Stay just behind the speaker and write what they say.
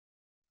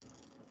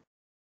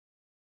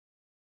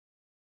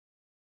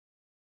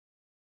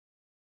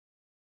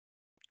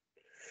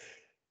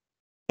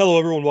Hello,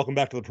 everyone. Welcome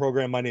back to the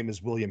program. My name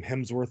is William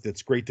Hemsworth.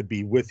 It's great to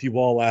be with you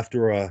all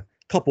after a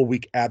couple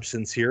week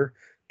absence here.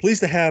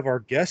 Pleased to have our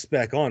guest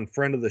back on,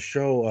 friend of the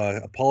show,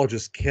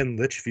 apologist Ken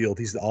Litchfield.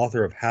 He's the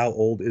author of How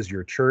Old Is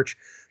Your Church?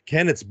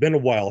 Ken, it's been a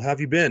while. How have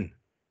you been?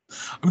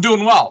 I'm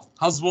doing well.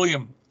 How's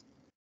William?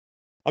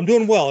 I'm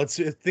doing well.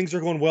 Things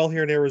are going well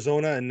here in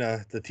Arizona, and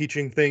the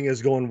teaching thing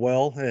is going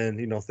well.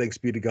 And thanks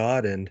be to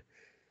God. And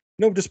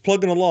just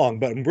plugging along.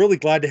 But I'm really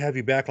glad to have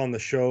you back on the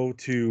show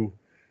to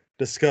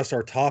discuss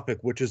our topic,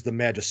 which is the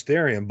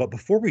Magisterium. But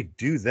before we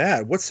do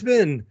that, what's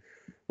been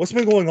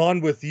going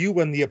on with you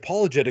and the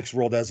apologetics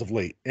world as of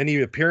late?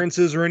 Any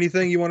appearances or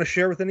anything you want to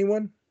share with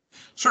anyone?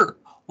 Sure.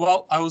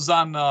 Well, I was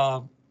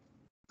on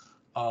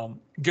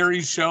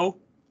Gary's show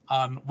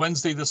on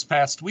Wednesday this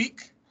past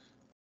week.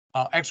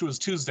 Actually, it was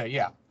Tuesday,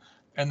 yeah.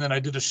 And then I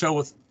did a show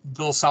with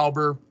Bill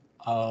Sauber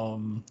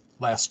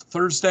last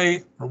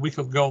Thursday, or a week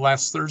ago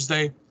last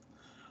Thursday.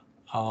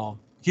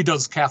 He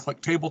does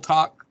Catholic Table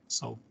Talk,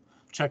 so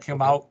check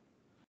him out.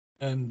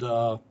 And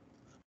the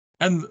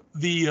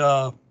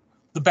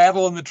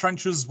battle in the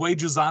trenches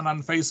wages on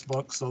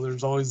Facebook, so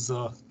there's always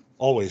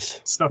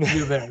stuff to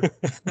do there.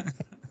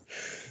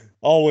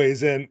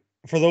 Always. And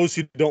for those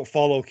who don't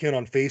follow Ken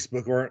on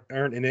Facebook or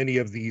aren't in any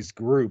of these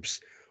groups,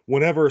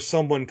 whenever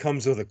someone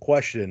comes with a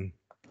question,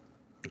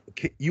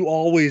 you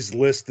always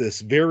list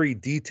this very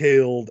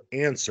detailed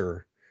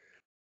answer.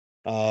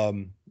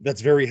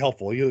 That's very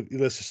helpful. You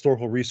list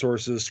historical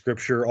resources,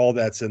 scripture, all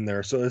that's in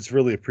there. So it's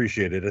really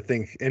appreciated. I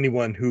think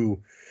anyone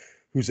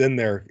who's in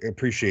there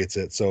appreciates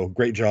it. So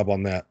great job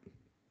on that.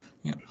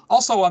 Yeah.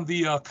 Also on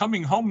the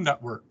Coming Home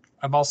Network,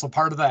 I'm also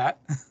part of that.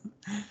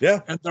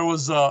 Yeah. And there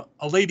was a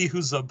lady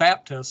who's a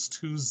Baptist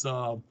who's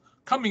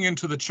coming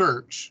into the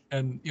church,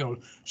 and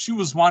she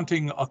was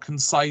wanting a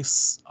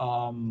concise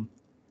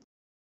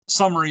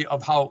summary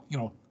of how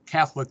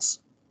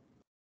Catholics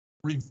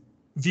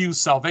view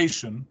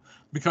salvation,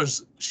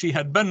 because she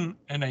had been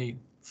in a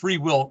free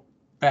will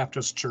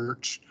Baptist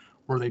church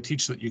where they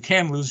teach that you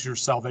can lose your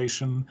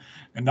salvation,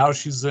 and now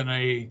she's in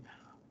a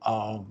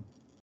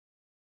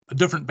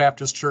different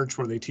Baptist church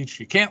where they teach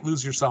you can't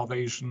lose your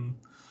salvation,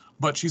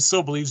 but she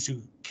still believes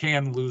you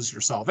can lose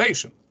your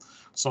salvation.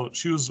 So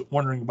she was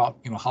wondering about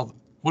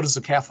what does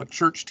the Catholic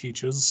Church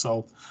teaches.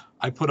 So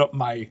I put up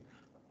my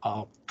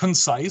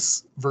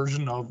concise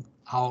version of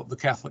how the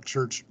Catholic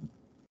Church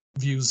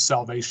views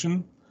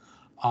salvation,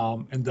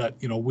 and that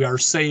we are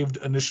saved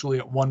initially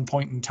at one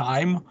point in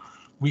time.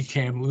 We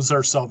can lose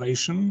our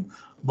salvation,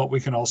 but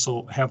we can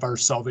also have our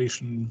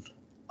salvation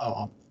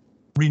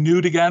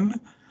renewed again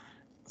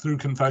through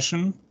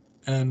confession,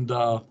 and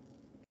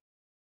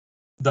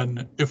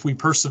then if we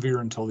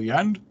persevere until the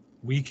end,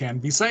 we can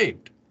be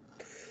saved.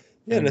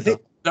 Yeah, and I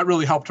think that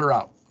really helped her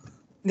out.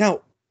 Now,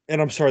 and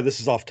I'm sorry,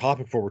 this is off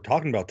topic for what we're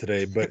talking about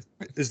today, but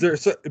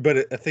but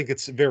I think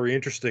it's very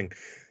interesting.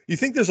 You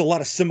think there's a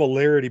lot of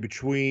similarity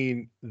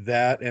between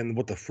that and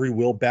what the free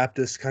will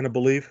Baptists kind of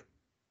believe?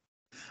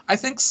 I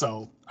think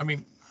so. I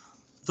mean,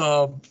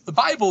 the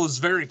Bible is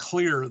very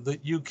clear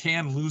that you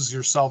can lose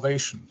your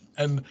salvation.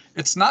 And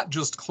it's not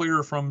just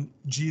clear from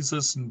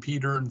Jesus and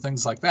Peter and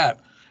things like that.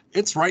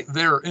 It's right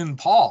there in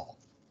Paul,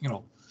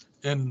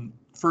 in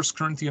 1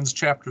 Corinthians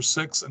chapter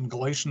 6 and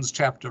Galatians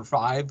chapter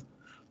 5.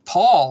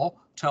 Paul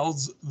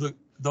tells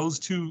those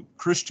two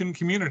Christian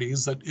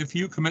communities that if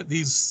you commit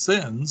these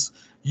sins,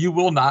 you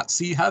will not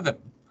see heaven.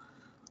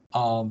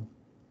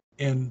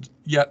 And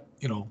yet,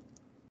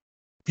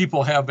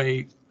 people have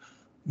a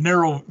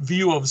narrow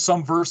view of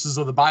some verses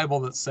of the Bible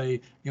that say,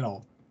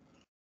 you're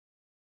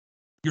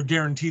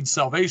guaranteed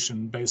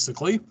salvation,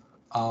 basically.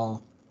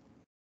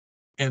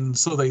 And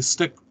so they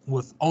stick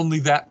with only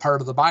that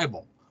part of the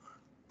Bible.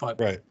 But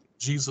right.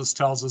 Jesus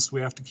tells us we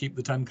have to keep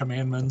the 10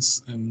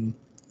 Commandments. And,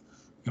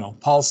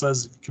 Paul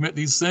says, if you commit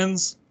these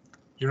sins,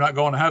 you're not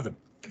going to heaven.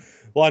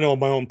 Well, I know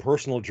my own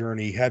personal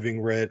journey,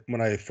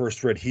 when I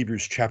first read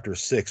Hebrews chapter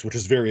 6, which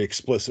is very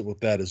explicit with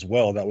that as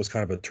well, that was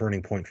kind of a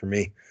turning point for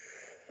me.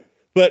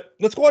 But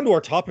let's go on to our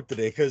topic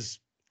today, because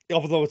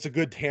although it's a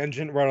good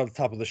tangent right on the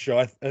top of the show,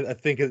 I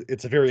think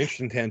it's a very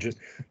interesting tangent.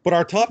 But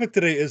our topic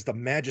today is the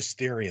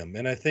Magisterium,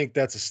 and I think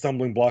that's a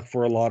stumbling block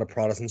for a lot of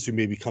Protestants who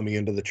may be coming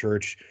into the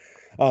church.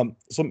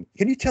 So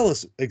can you tell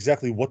us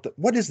exactly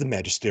what is the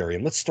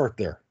Magisterium? Let's start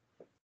there.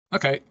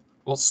 Okay.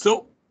 Well,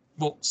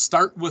 we'll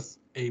start with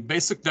a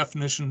basic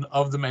definition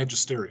of the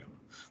Magisterium.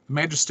 The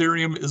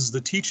Magisterium is the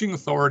teaching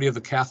authority of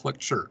the Catholic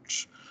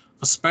Church,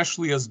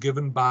 especially as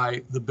given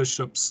by the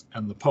bishops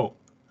and the Pope.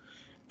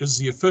 It is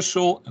the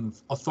official and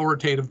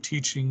authoritative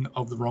teaching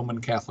of the Roman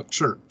Catholic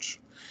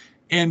Church.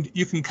 And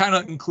you can kind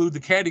of include the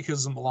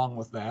catechism along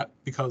with that,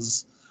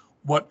 because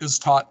what is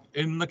taught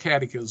in the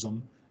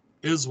catechism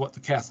is what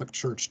the Catholic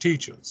Church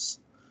teaches.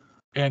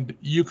 And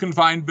you can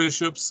find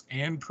bishops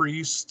and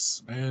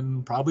priests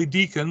and probably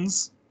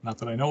deacons, not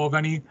that I know of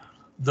any,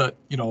 that,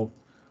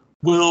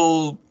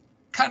 will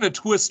kind of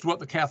twist what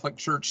the Catholic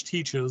Church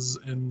teaches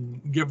and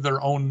give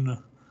their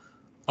own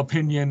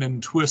opinion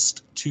and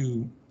twist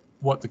to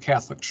what the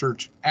Catholic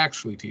Church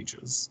actually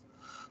teaches.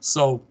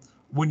 So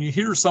when you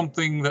hear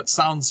something that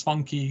sounds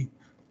funky,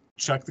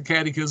 check the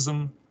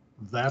catechism.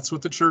 That's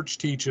what the church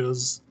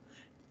teaches.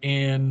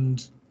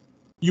 And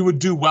you would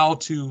do well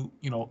to,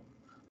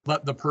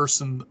 let the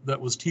person that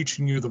was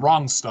teaching you the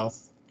wrong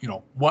stuff,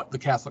 what the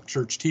Catholic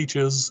Church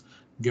teaches,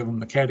 give them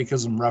the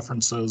catechism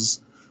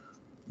references,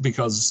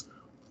 because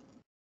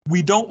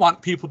we don't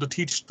want people to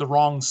teach the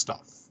wrong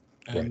stuff.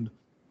 And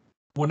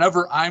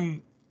whenever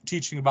I'm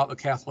teaching about the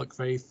Catholic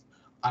faith,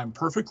 I'm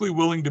perfectly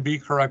willing to be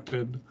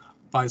corrected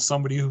by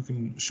somebody who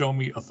can show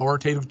me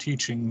authoritative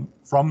teaching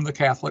from the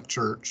Catholic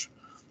Church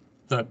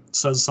that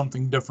says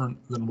something different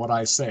than what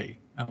I say.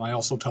 And I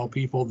also tell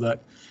people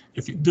that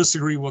if you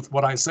disagree with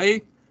what I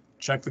say,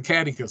 check the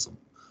catechism.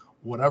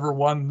 Whatever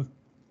one,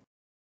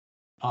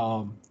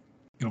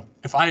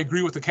 if I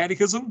agree with the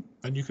catechism,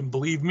 then you can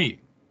believe me.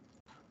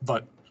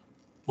 But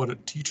what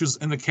it teaches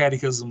in the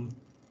catechism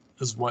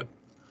is what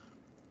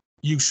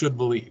you should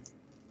believe.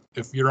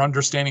 If your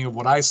understanding of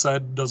what I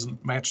said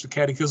doesn't match the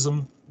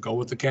catechism, go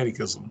with the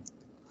catechism.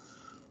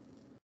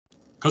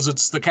 Because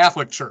it's the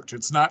Catholic Church,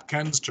 it's not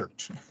Ken's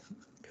church.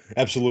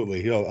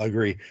 Absolutely, I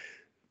agree.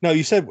 Now,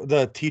 you said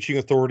the teaching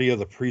authority of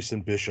the priests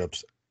and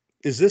bishops.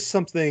 Is this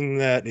something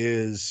that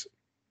is,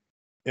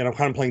 and I'm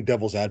kind of playing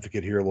devil's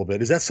advocate here a little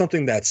bit, is that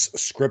something that's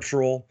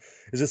scriptural?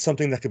 Is it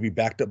something that could be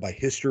backed up by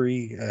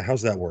history?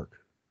 How's that work?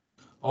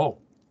 Oh,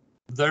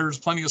 there's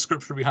plenty of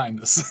scripture behind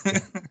this.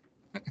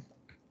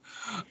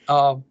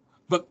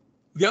 But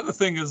the other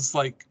thing is,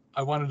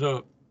 I wanted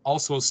to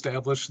also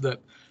establish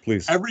that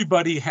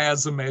everybody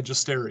has a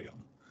magisterium.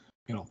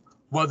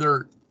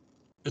 Whether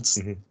it's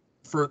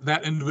for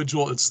that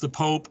individual, it's the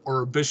Pope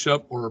or a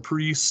bishop or a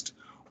priest,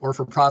 or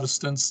for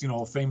Protestants,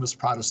 a famous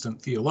Protestant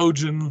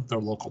theologian, their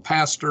local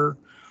pastor,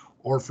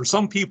 or for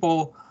some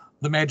people,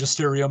 the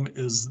magisterium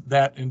is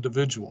that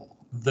individual,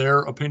 their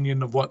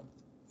opinion of what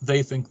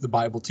they think the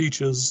Bible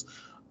teaches.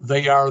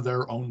 They are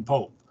their own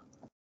Pope.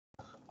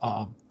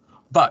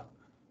 But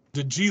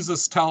did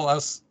Jesus tell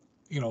us,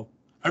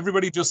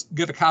 everybody just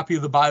get a copy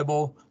of the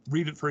Bible,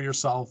 read it for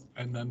yourself,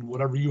 and then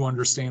whatever you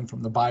understand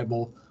from the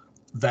Bible,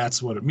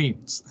 that's what it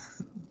means.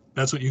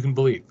 That's what you can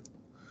believe.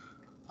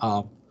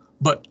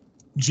 But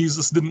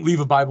Jesus didn't leave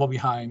a Bible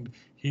behind.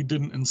 He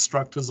didn't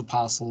instruct his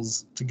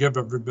apostles to give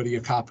everybody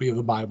a copy of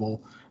the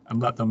Bible and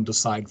let them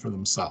decide for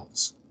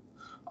themselves.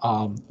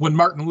 When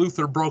Martin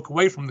Luther broke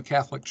away from the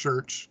Catholic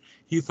Church,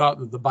 he thought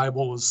that the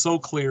Bible was so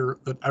clear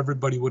that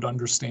everybody would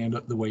understand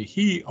it the way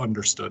he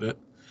understood it,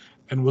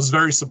 and was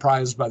very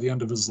surprised by the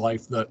end of his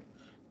life that,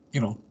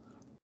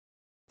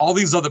 all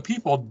these other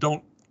people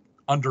don't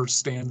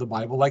understand the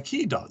Bible like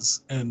he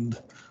does. And,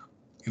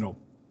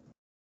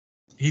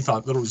 he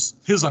thought that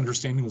his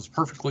understanding was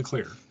perfectly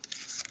clear,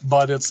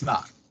 but it's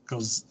not,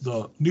 because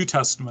the New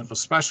Testament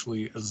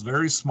especially is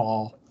very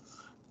small,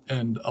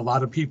 and a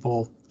lot of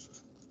people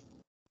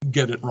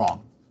get it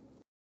wrong.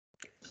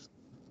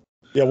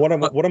 Yeah,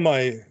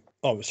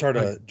 sorry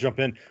to jump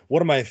in.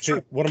 One of my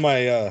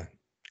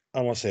I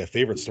don't want to say a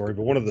favorite story,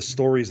 but one of the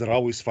stories that I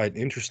always find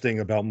interesting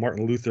about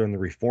Martin Luther and the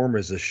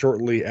Reformers is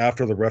shortly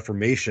after the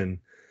Reformation,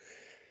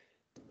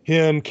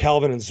 him,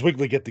 Calvin, and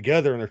Zwingli get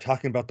together and they're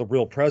talking about the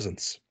real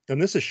presence.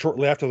 And this is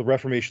shortly after the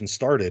Reformation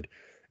started,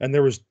 and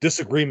there was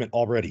disagreement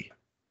already.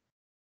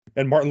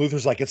 And Martin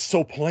Luther's like, it's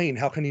so plain,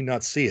 how can you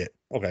not see it?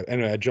 Okay,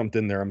 anyway, I jumped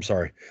in there. I'm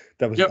sorry.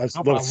 That was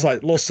a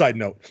little side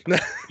note.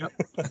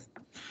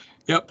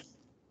 Yep.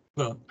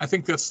 I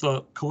think that's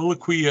the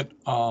colloquy at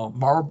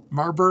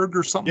Marburg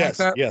or something like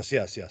that. Yes.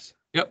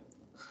 Yep.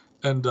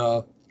 And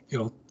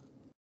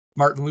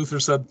Martin Luther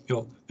said,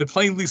 it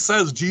plainly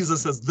says,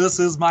 Jesus says, this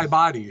is my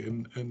body.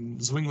 And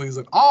Zwingli's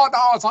like, oh no,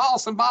 it's all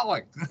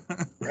symbolic.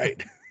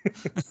 Right.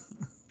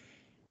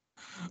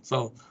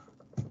 So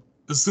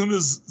as soon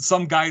as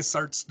some guy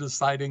starts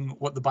deciding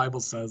what the Bible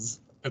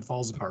says, it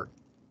falls apart.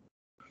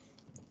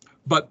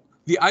 But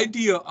the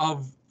idea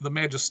of the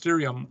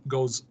magisterium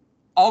goes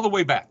all the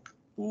way back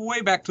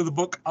to the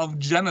book of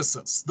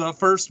Genesis, the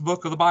first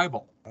book of the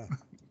Bible.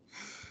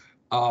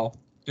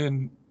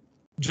 In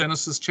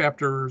Genesis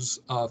chapters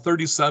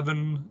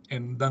 37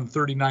 and then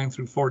 39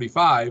 through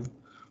 45,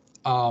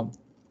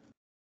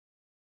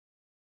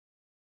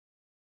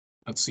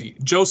 let's see,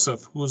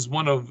 Joseph, who was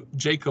one of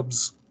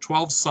Jacob's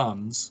 12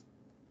 sons,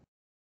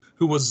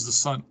 who was the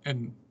son,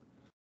 and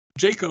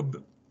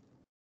Jacob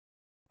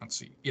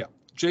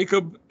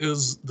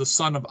is the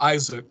son of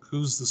Isaac,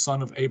 who's the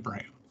son of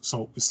Abraham.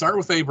 So we start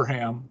with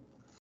Abraham.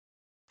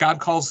 God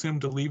calls him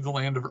to leave the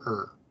land of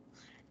Ur.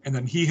 And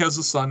then he has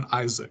a son,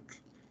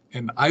 Isaac.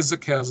 And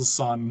Isaac has a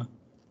son,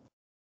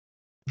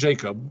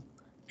 Jacob.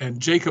 And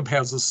Jacob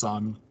has a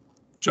son,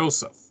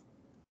 Joseph.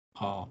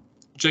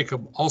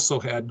 Jacob also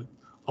had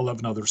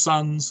 11 other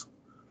sons.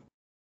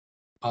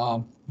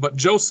 But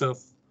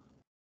Joseph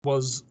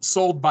was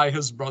sold by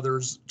his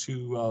brothers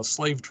to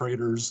slave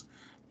traders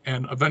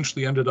and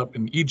eventually ended up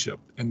in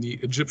Egypt. And the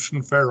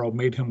Egyptian Pharaoh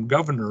made him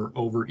governor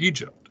over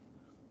Egypt.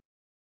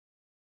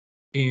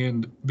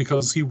 And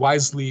because he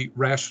wisely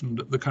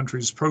rationed the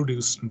country's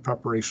produce in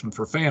preparation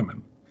for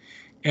famine.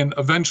 And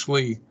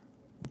eventually,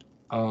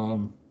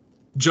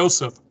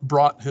 Joseph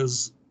brought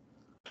his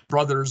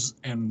brothers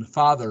and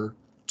father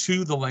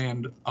to the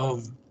land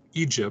of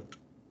Egypt,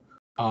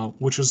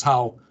 which is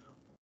how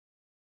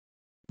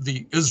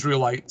the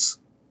Israelites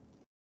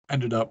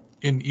ended up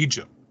in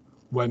Egypt.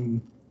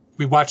 When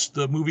we watched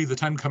the movie The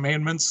Ten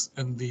Commandments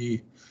and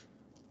the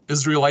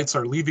Israelites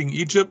are leaving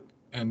Egypt,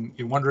 and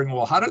you're wondering,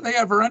 well, how did they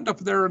ever end up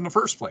there in the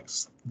first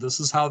place? This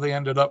is how they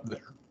ended up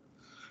there.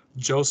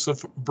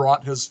 Joseph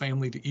brought his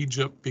family to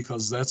Egypt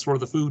because that's where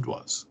the food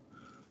was.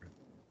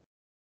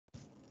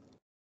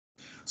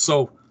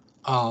 So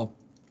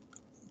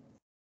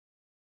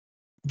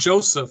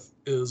Joseph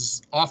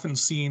is often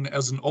seen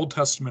as an Old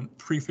Testament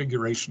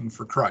prefiguration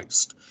for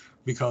Christ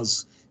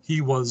because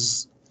he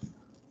was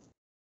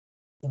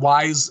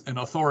wise and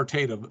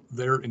authoritative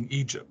there in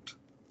Egypt.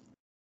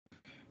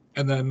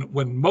 And then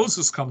when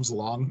Moses comes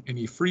along and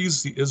he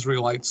frees the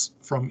Israelites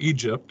from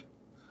Egypt,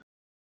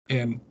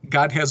 and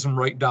God has him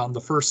write down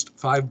the first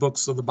 5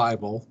 books of the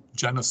Bible,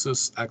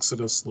 Genesis,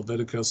 Exodus,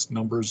 Leviticus,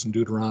 Numbers, and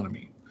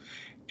Deuteronomy.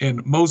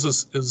 And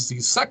Moses is the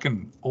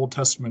second Old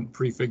Testament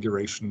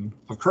prefiguration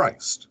of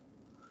Christ.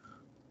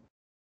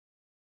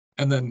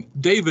 And then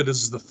David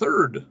is the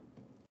third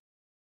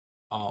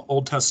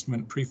Old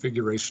Testament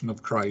prefiguration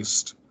of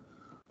Christ,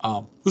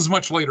 who's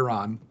much later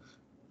on.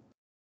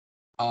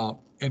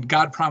 And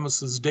God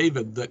promises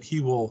David that he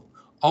will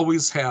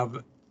always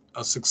have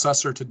a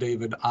successor to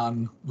David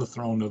on the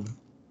throne of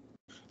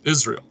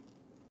Israel.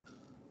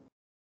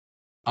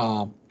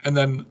 And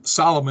then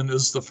Solomon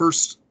is the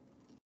first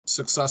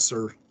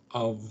successor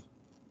of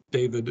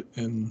David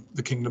in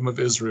the kingdom of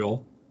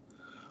Israel.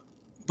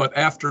 But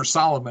after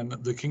Solomon,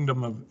 the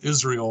kingdom of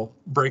Israel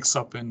breaks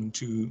up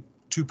into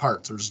 2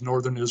 parts. There's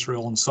northern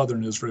Israel and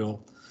southern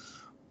Israel.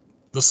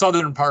 The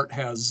southern part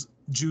has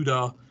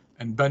Judah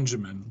and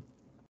Benjamin.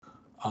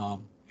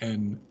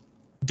 And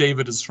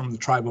David is from the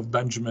tribe of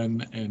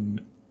Benjamin,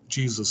 and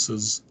Jesus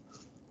is,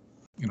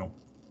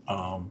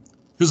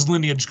 his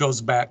lineage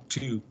goes back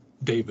to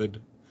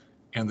David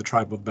and the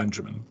tribe of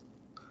Benjamin.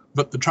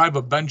 But the tribe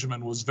of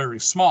Benjamin was very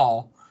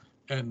small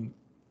and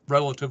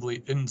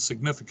relatively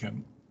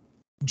insignificant.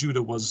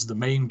 Judah was the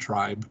main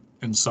tribe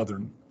in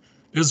southern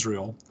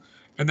Israel,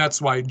 and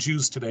that's why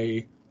Jews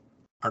today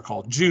are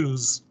called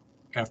Jews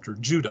after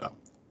Judah.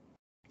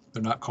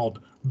 They're not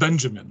called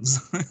Benjamins.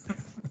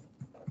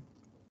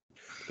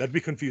 That'd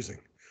be confusing.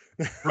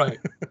 Right.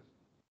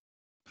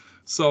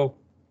 So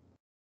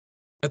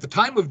at the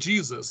time of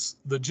Jesus,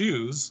 the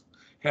Jews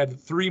had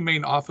 3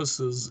 main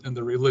offices in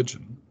the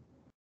religion.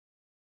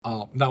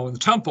 Now in the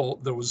temple,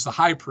 there was the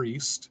high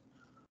priest,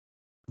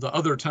 the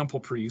other temple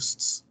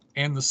priests,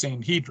 and the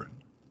Sanhedrin.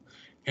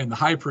 And the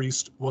high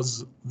priest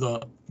was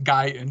the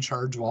guy in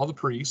charge of all the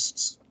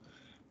priests.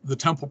 The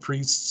temple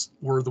priests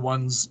were the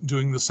ones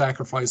doing the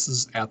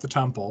sacrifices at the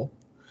temple.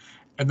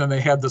 And then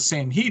they had the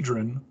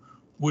Sanhedrin,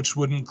 which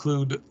would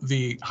include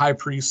the high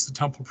priests, the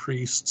temple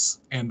priests,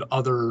 and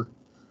other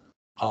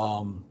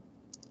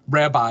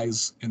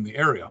rabbis in the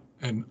area,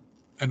 and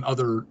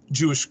other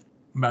Jewish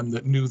men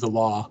that knew the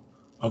law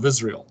of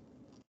Israel.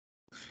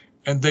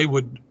 And they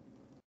would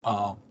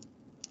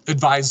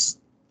advise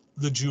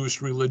the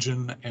Jewish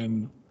religion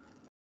and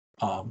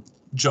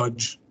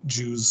judge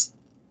Jews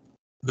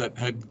that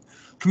had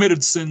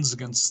committed sins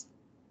against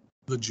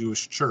the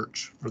Jewish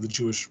church or the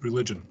Jewish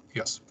religion.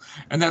 Yes.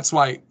 And that's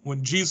why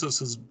when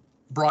Jesus is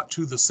brought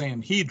to the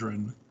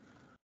Sanhedrin,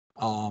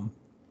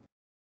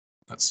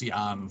 let's see,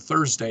 on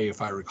Thursday,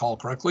 if I recall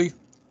correctly,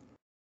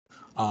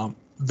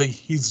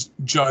 he's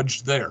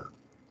judged there.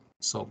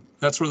 So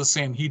that's where the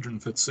Sanhedrin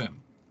fits in.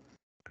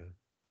 Okay.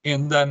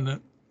 And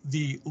then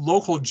the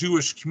local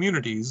Jewish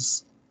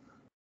communities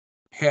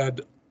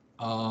had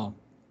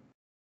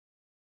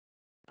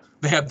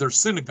they had their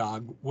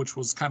synagogue, which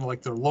was kind of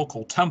like their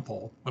local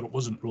temple, but it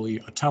wasn't really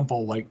a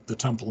temple like the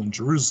temple in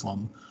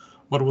Jerusalem,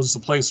 but it was the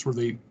place where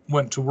they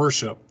went to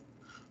worship,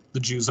 the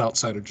Jews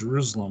outside of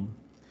Jerusalem.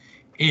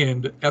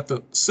 And at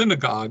the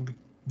synagogue,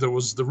 there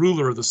was the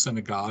ruler of the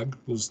synagogue,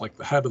 who was like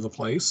the head of the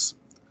place,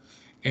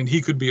 and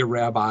he could be a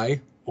rabbi,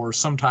 or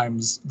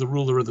sometimes the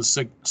ruler of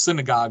the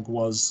synagogue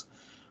was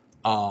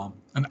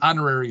an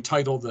honorary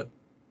title that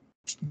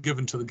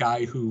given to the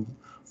guy who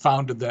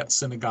founded that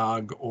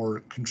synagogue or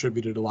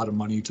contributed a lot of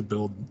money to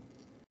build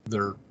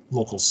their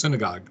local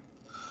synagogue.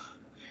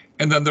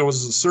 And then there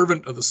was a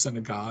servant of the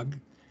synagogue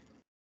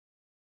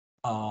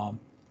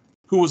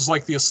who was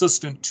like the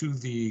assistant to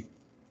the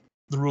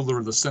ruler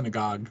of the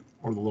synagogue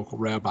or the local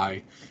rabbi.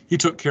 He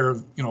took care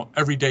of,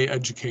 everyday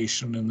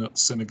education in the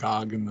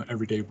synagogue and the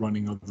everyday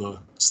running of the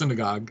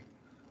synagogue.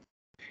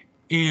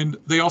 And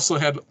they also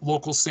had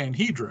local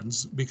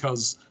Sanhedrins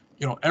because,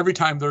 every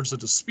time there's a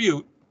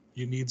dispute,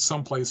 you need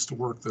some place to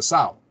work this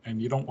out.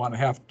 And you don't want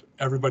to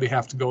everybody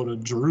have to go to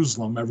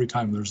Jerusalem every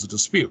time there's a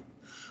dispute.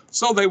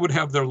 So they would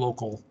have their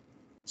local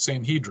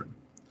Sanhedrin.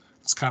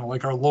 It's kind of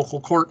like our local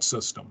court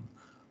system.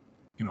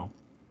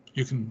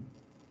 You can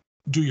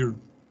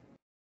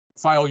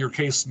file your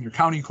case in your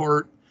county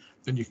court,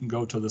 then you can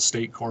go to the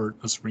state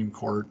court, the Supreme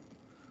Court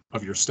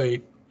of your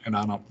state, and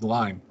on up the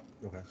line.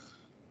 Okay.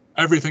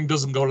 everything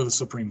doesn't go to the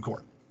Supreme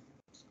Court.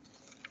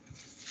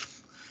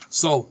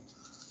 So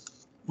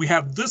we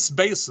have this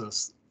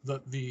basis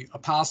that the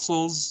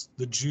apostles,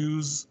 the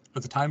Jews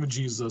at the time of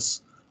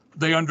Jesus,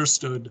 they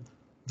understood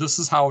this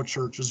is how a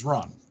church is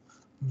run.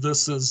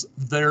 This is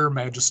their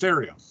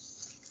magisterium.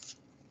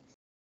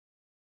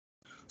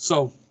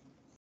 So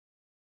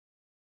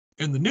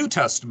in the New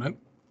Testament,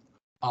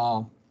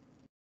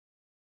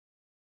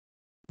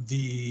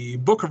 the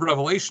book of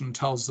Revelation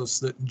tells us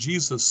that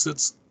Jesus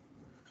sits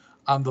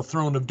on the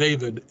throne of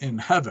David in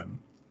heaven.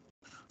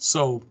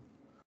 So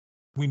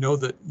we know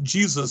that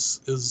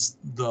Jesus is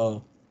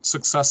the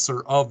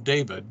successor of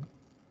David,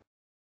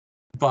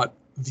 but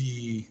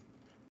the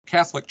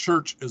Catholic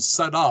Church is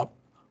set up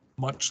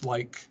much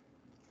like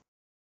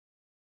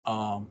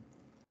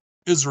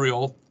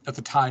Israel at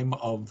the time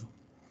of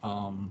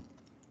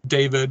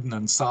David and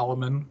then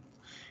Solomon.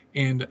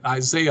 In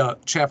Isaiah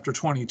chapter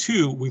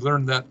 22, we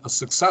learn that a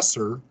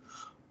successor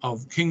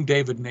of King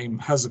David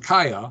named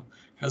Hezekiah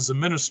has a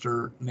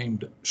minister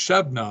named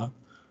Shebna,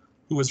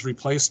 who is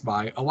replaced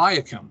by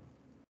Eliakim.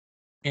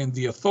 And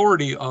the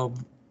authority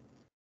of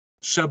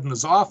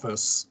Shebna's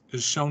office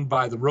is shown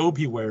by the robe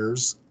he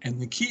wears and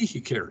the key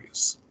he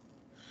carries,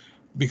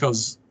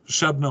 because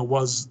Shebna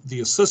was the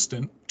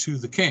assistant to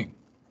the king.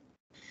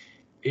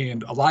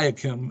 And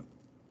Eliakim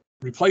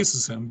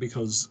replaces him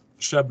because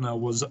Shebna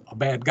was a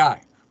bad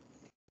guy.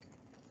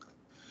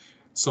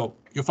 So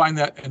you'll find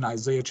that in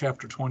Isaiah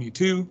chapter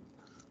 22.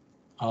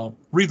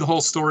 Read the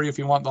whole story if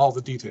you want all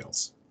the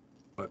details,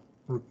 but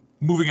we're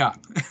moving on.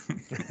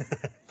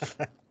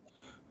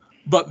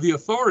 But the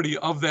authority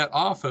of that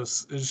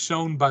office is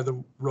shown by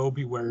the robe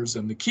he wears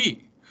and the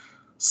key.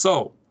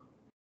 So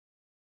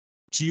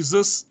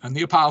Jesus and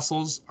the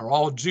apostles are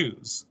all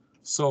Jews.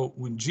 So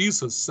when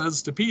Jesus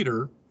says to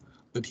Peter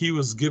that he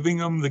was giving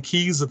him the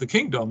keys of the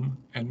kingdom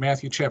in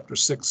Matthew chapter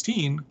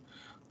 16,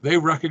 they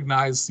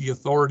recognize the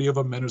authority of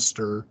a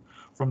minister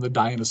from the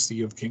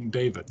dynasty of King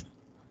David.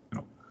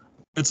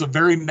 It's a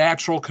very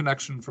natural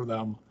connection for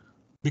them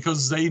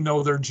because they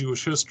know their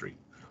Jewish history.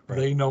 Right.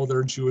 They know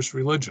their Jewish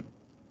religion.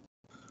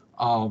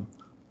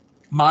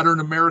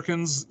 Modern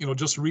Americans,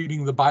 just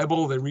reading the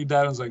Bible, they read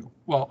that and it's like,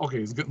 well, okay,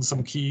 he's getting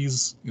some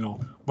keys,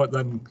 but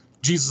then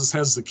Jesus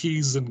has the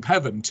keys in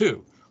heaven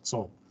too.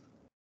 So.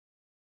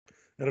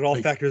 And it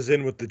all factors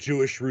in with the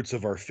Jewish roots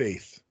of our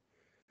faith.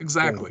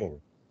 Exactly.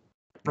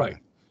 Right.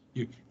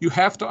 Yeah. You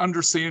have to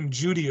understand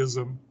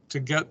Judaism to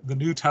get the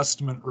New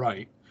Testament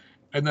right.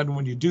 And then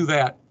when you do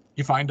that,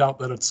 you find out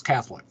that it's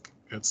Catholic.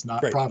 It's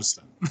not right.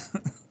 Protestant.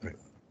 Right.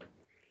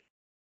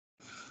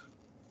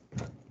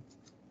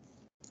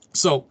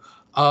 So,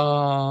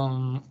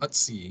 let's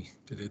see.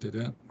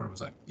 Where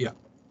was I? Yeah.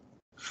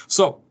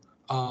 So,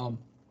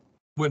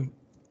 when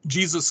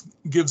Jesus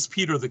gives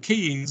Peter the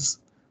keys,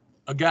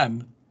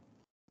 again,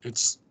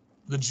 it's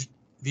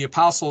the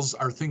apostles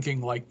are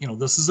thinking like,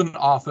 this is an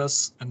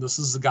office and this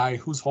is the guy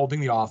who's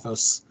holding the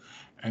office.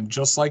 And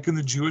just like in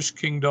the Jewish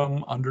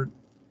kingdom under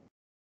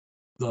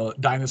the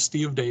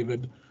dynasty of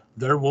David,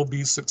 there will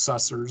be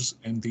successors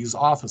in these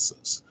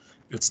offices.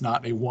 It's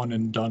not a one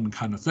and done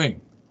kind of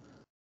thing.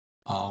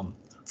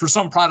 For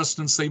some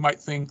Protestants, they might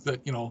think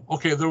that,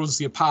 okay, there was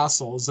the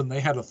apostles and they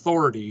had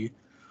authority,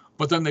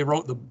 but then they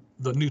wrote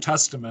the New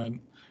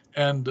Testament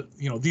and,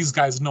 these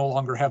guys no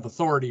longer have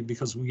authority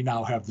because we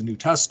now have the New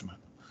Testament.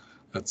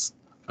 That's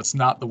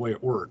not the way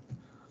it worked.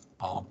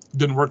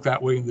 Didn't work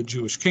that way in the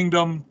Jewish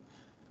kingdom.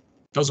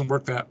 Doesn't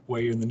work that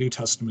way in the New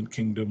Testament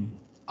kingdom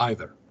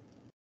either.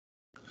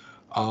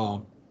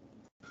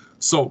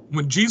 So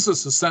when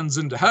Jesus ascends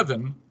into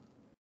heaven,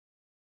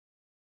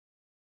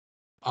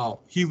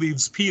 he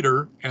leaves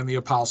Peter and the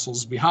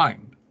apostles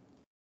behind.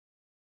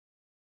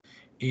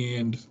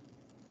 And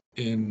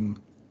in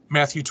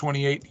Matthew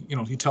 28,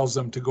 he tells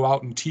them to go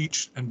out and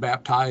teach and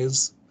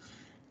baptize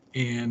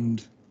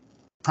and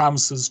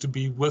promises to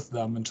be with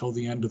them until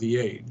the end of the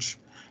age.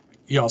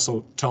 He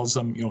also tells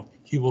them,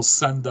 he will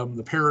send them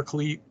the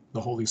Paraclete,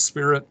 the Holy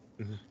Spirit.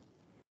 Mm-hmm.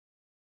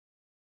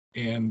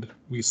 And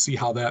we see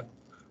how that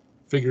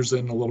figures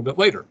in a little bit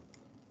later.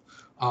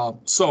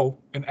 So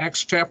in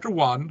Acts chapter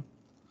 1,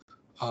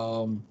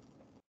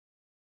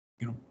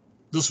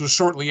 this was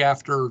shortly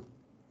after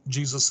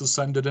Jesus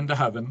ascended into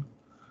heaven.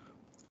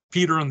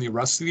 Peter and the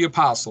rest of the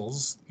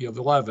apostles, the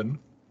 11,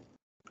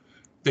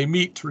 they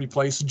meet to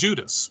replace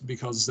Judas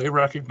because they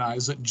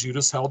recognize that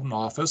Judas held an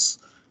office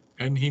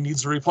and he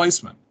needs a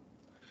replacement.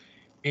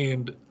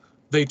 And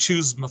they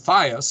choose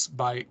Matthias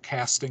by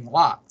casting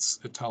lots,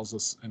 it tells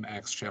us in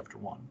Acts chapter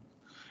 1.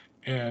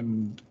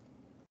 And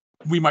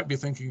we might be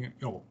thinking,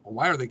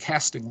 why are they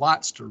casting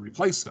lots to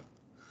replace him?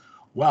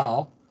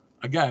 Well,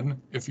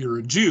 again, if you're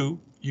a Jew,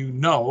 you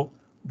know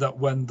that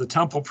when the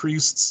temple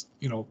priests,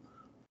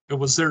 it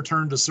was their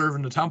turn to serve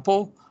in the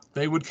temple,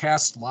 they would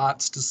cast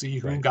lots to see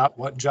who got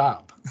what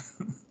job.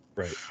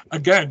 Right.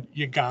 Again,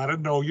 you got to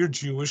know your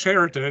Jewish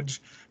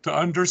heritage to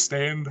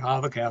understand how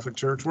the Catholic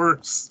Church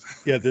works.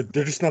 Yeah,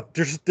 they're just not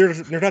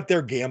they're not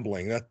there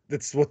gambling.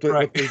 That's what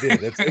they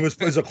did. It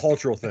was a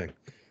cultural thing.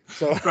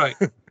 So right.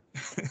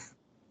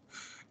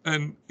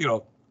 And,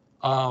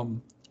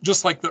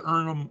 just like the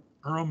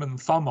Urim and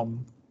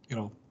Thummim,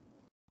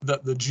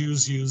 that the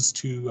Jews used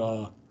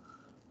to,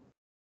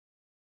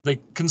 they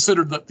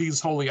considered that these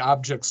holy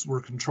objects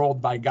were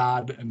controlled by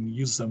God and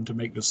used them to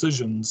make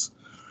decisions.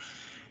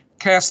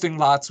 Casting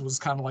lots was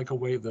kind of like a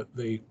way that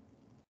they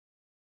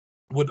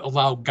would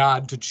allow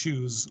God to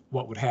choose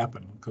what would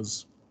happen,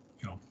 because,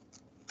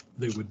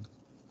 they would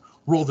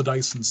roll the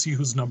dice and see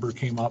whose number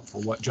came up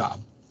for what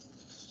job.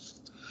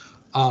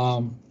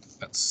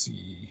 Let's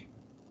see.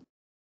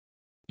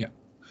 Yeah.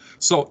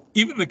 So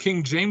even the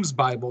King James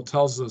Bible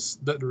tells us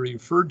that it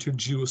referred to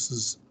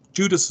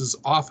Judas's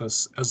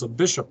office as a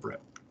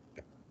bishopric.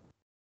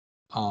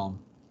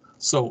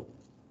 So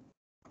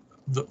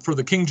for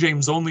the King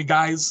James only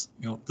guys,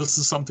 this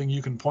is something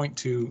you can point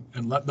to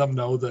and let them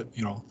know that,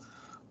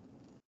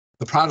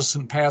 the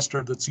Protestant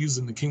pastor that's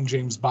using the King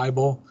James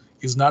Bible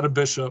is not a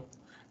bishop,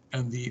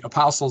 and the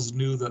apostles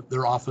knew that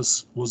their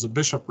office was a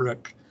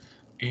bishopric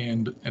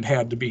and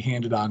had to be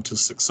handed on to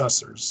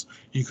successors.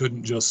 You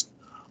couldn't just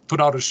put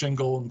out a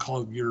shingle and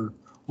call your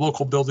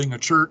local building a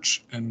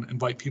church and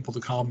invite people to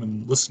come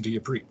and listen to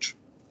you preach.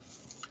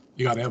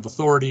 You got to have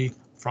authority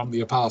from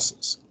the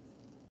apostles.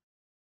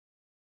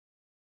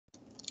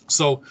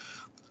 So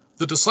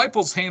the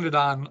disciples handed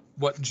on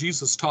what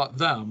Jesus taught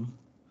them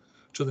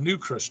to the new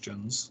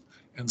Christians,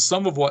 and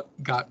some of what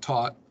got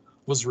taught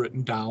was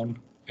written down,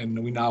 and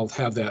we now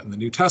have that in the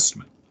New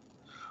Testament.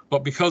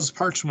 But because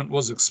parchment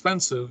was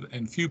expensive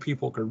and few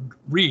people could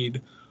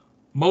read,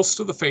 most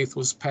of the faith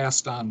was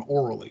passed on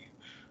orally.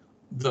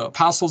 The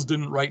apostles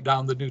didn't write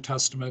down the New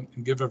Testament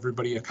and give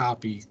everybody a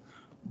copy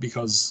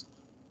because,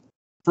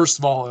 first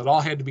of all, it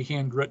all had to be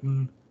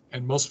handwritten,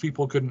 and most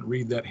people couldn't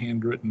read that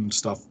handwritten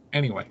stuff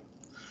anyway.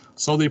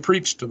 So they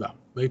preached to them.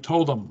 They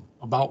told them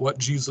about what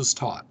Jesus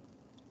taught.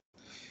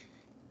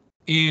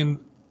 And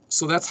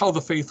so that's how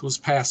the faith was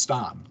passed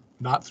on,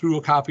 not through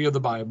a copy of the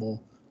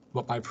Bible,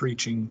 but by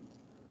preaching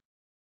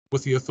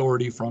with the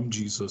authority from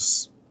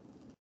Jesus.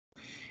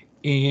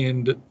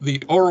 And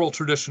the oral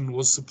tradition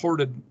was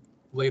supported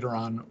later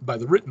on by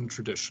the written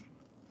tradition.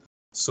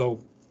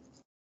 So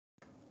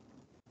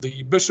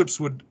the bishops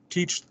would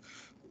teach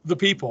the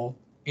people,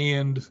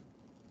 and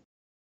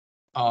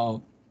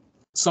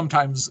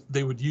sometimes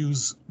they would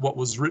use what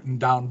was written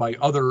down by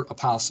other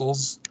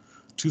apostles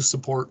to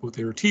support what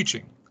they were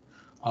teaching.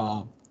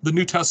 The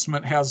New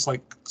Testament has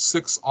like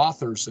 6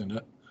 authors in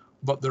it,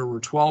 but there were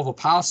 12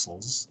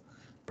 apostles,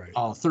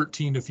 right.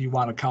 13 if you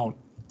want to count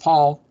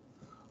Paul,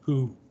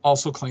 who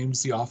also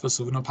claims the office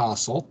of an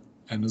apostle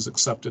and is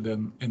accepted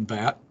in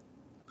that.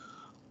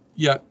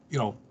 Yet,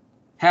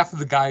 half of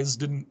the guys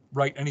didn't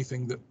write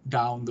anything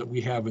down that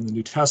we have in the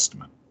New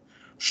Testament.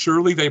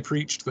 Surely they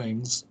preached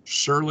things,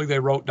 surely they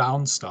wrote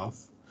down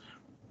stuff,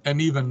 and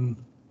even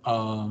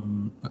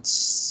let's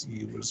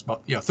see, what it's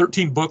about,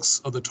 13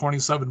 books of the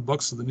 27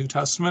 books of the New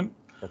Testament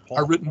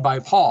are written by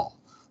Paul,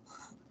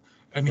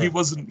 and right. He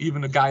wasn't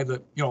even a guy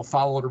that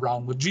followed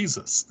around with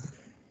Jesus.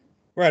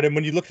 Right, and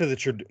when you look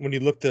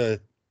to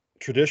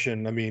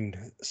tradition, I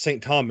mean,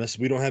 St. Thomas,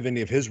 we don't have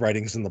any of his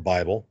writings in the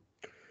Bible,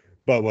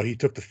 but he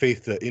took the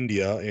faith to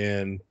India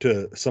and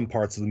to some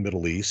parts of the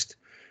Middle East.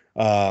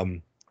 How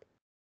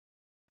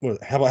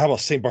about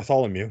St.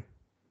 Bartholomew?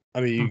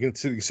 I mean, you can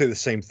say the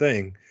same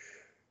thing.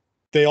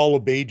 They all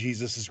obeyed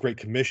Jesus' great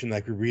commission,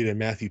 like we read in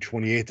Matthew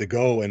 28, to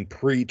go and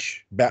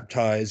preach,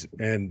 baptize,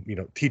 and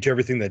teach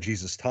everything that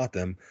Jesus taught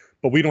them.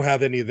 But we don't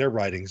have any of their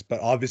writings.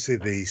 But obviously,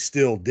 they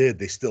still did.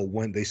 They still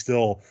went. They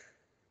still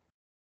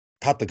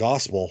taught the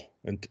gospel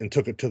and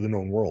took it to the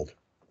known world.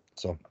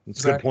 So it's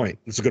exactly. A good point.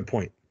 It's a good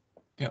point.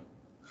 Yeah,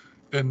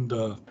 and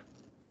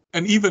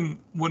even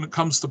when it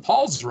comes to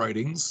Paul's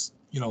writings,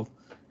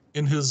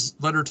 in his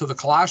letter to the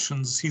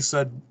Colossians, he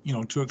said,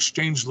 to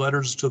exchange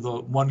letters to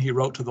the one he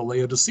wrote to the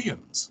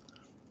Laodiceans.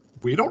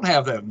 We don't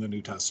have that in the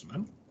New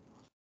Testament.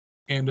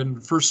 And in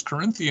 1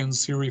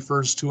 Corinthians, he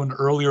refers to an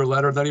earlier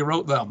letter that he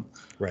wrote them.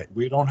 Right.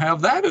 We don't have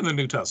that in the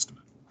New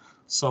Testament.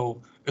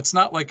 So it's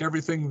not like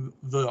everything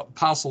the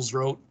apostles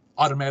wrote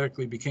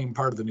automatically became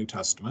part of the New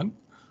Testament.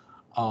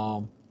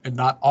 And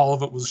not all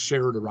of it was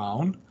shared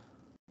around.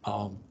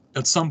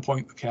 At some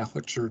point, the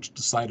Catholic Church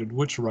decided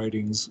which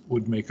writings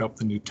would make up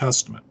the New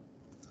Testament.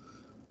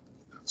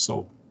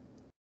 So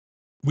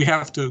we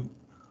have to,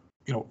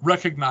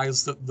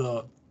 recognize that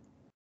the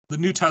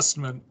New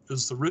Testament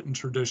is the written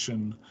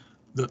tradition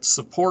that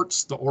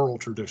supports the oral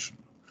tradition.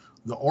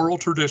 The oral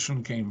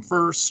tradition came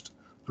first,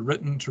 the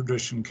written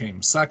tradition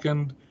came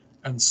second,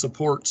 and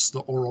supports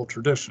the oral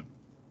tradition.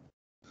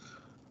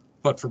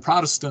 But for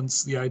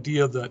Protestants, the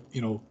idea that,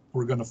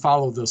 we're going to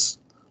follow this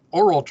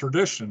oral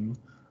tradition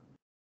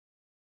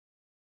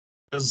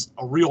is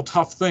a real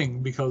tough thing,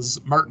 because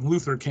Martin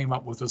Luther came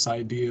up with this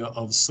idea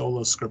of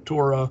sola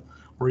scriptura,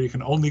 where you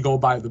can only go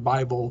by the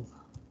Bible,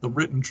 the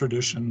written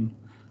tradition,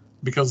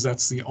 because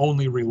that's the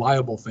only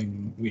reliable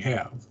thing we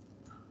have.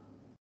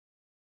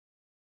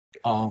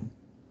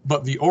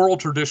 But the oral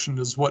tradition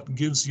is what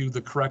gives you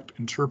the correct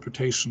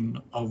interpretation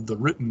of the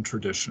written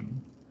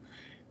tradition.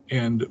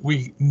 And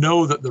we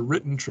know that the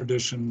written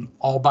tradition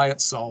all by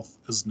itself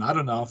is not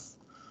enough,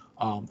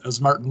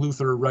 as Martin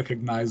Luther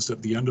recognized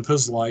at the end of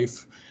his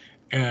life.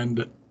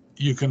 And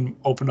you can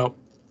open up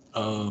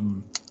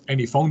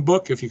any phone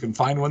book, if you can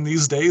find one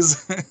these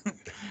days,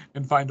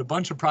 and find a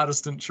bunch of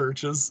Protestant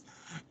churches,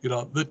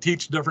 that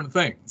teach different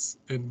things.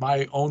 In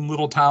my own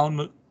little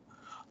town,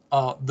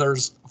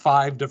 there's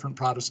 5 different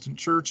Protestant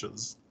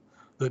churches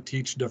that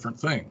teach different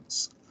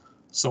things.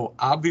 So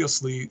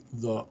obviously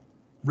the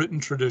written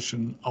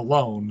tradition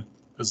alone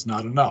is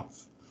not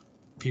enough.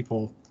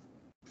 People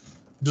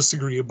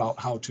disagree about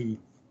how to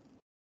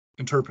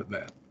interpret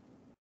that.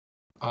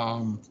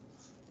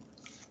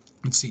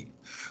 Let's see.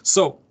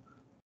 So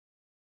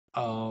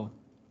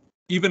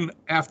even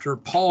after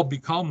Paul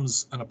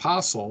becomes an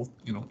apostle,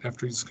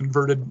 after he's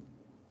converted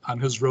on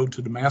his road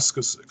to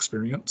Damascus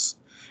experience,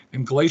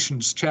 in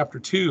Galatians chapter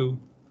 2,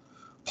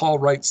 Paul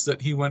writes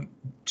that he went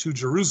to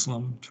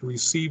Jerusalem to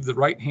receive the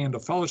right hand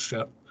of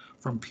fellowship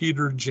from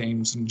Peter,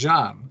 James, and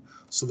John,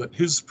 so that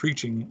his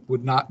preaching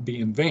would not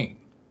be in vain.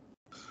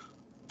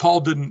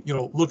 Paul didn't,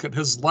 look at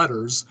his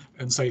letters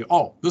and say,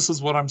 oh, this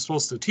is what I'm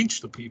supposed to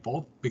teach the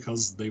people,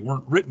 because they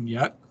weren't written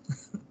yet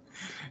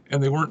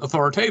and they weren't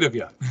authoritative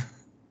yet.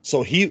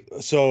 So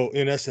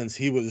in essence,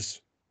 he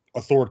was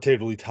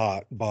authoritatively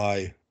taught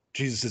by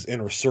Jesus's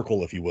inner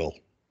circle, if you will.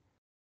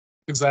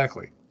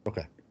 Exactly.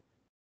 Okay.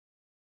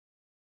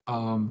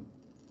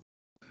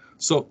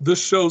 So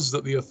this shows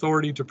that the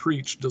authority to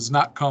preach does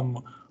not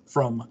come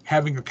from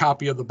having a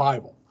copy of the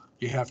Bible.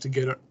 You have to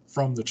get it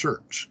from the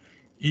church.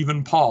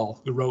 Even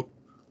Paul, who wrote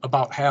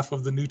about half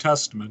of the New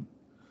Testament,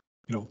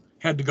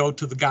 had to go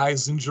to the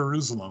guys in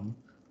Jerusalem,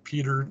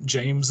 Peter,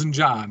 James, and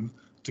John,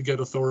 to get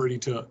authority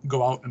to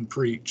go out and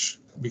preach,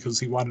 because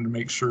he wanted to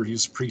make sure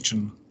he's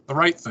preaching the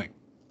right thing.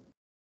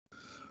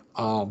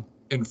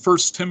 In 1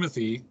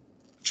 Timothy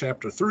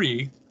chapter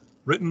 3,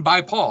 written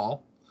by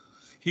Paul,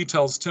 he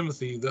tells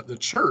Timothy that the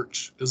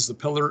church is the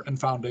pillar and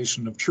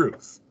foundation of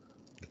truth,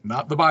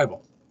 not the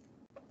Bible.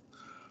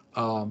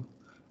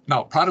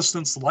 Now,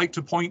 Protestants like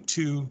to point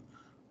to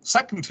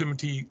 2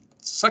 Timothy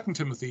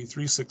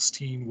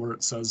 3:16, where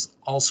it says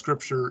all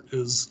scripture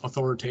is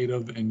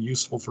authoritative and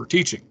useful for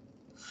teaching,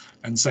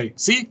 and say,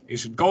 see, you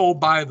should go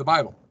by the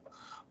Bible.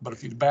 But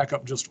if you back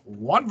up just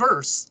one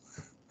verse,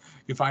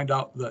 you find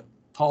out that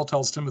Paul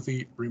tells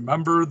Timothy,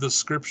 remember the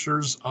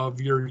scriptures of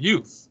your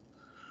youth.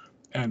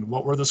 And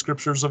what were the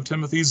scriptures of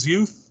Timothy's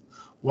youth?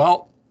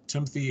 Well,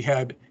 Timothy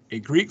had a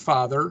Greek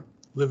father,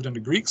 lived in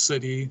a Greek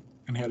city,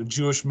 and had a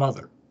Jewish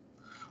mother.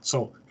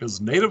 So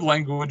his native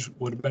language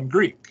would have been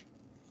Greek.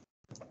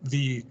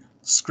 The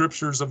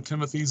scriptures of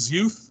Timothy's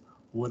youth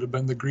would have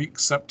been the Greek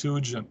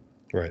Septuagint,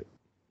 right,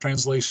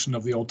 translation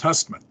of the Old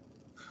Testament,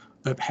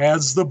 that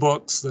has the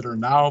books that are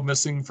now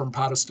missing from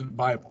Protestant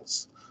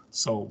Bibles.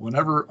 So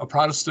whenever a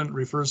Protestant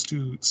refers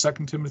to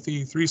 2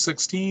 Timothy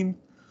 3:16,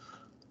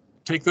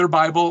 take their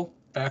Bible,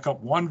 back up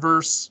one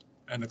verse,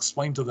 and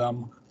explain to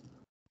them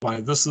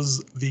why this is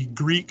the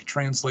Greek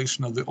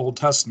translation of the Old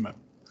Testament.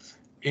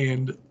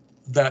 And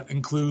that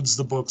includes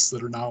the books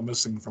that are now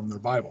missing from their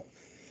Bible.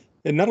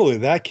 And not only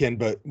that, Ken,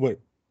 but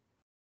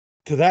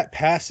to that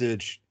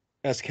passage,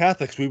 as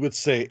Catholics, we would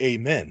say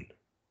amen.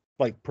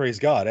 Like, praise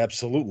God,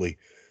 absolutely.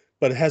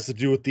 But it has to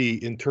do with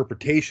the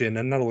interpretation,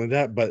 and not only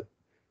that, but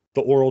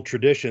the oral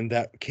tradition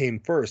that came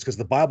first, because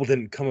the Bible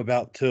didn't come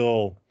about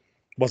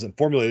wasn't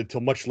formulated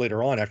till much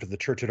later on, after the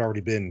church had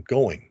already been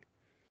going.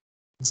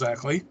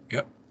 Exactly.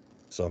 Yep.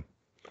 So.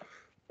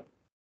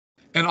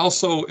 And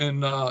also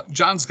in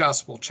John's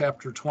Gospel,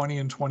 chapter 20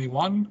 and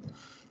 21,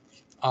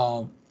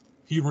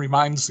 he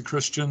reminds the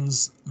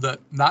Christians that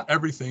not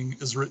everything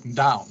is written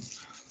down,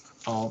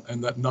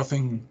 and that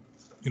nothing,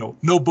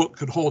 no book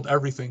could hold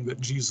everything that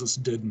Jesus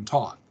did and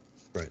taught.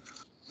 Right.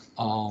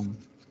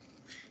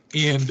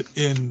 And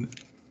in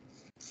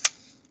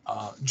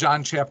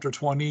John chapter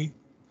 20,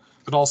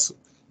 but also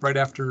right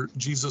after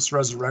Jesus'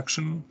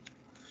 resurrection,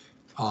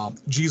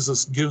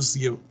 Jesus gives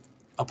the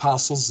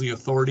apostles the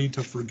authority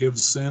to forgive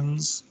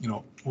sins,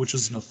 which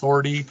is an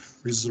authority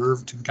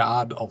reserved to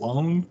God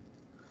alone.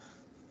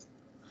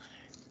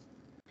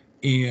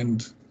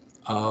 And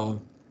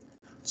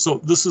so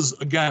this is,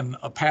 again,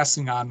 a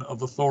passing on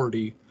of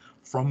authority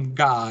from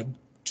God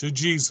to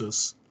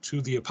Jesus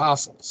to the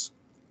apostles.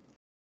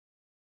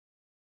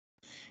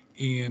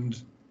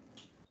 And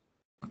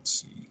let's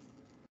see.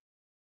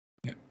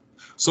 Yeah.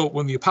 So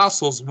when the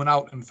apostles went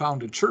out and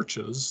founded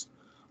churches,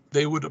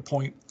 they would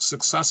appoint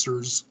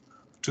successors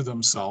to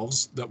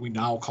themselves that we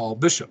now call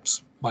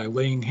bishops by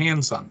laying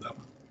hands on them.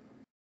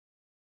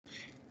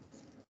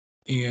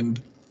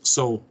 And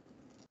so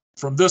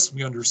from this,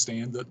 we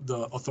understand that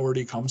the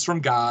authority comes from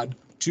God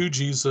to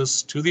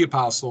Jesus, to the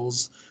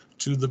apostles,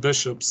 to the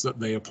bishops that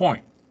they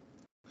appoint.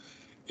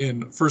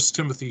 In 1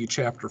 Timothy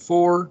chapter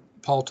 4,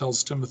 Paul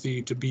tells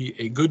Timothy to be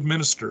a good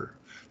minister,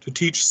 to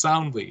teach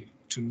soundly,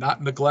 to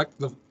not neglect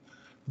the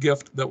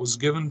gift that was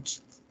given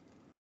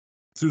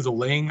through the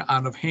laying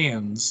on of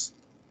hands,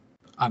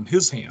 on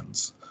his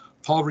hands.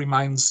 Paul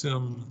reminds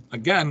him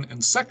again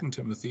in 2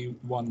 Timothy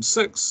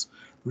 1:6,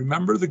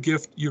 remember the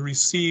gift you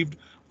received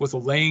with a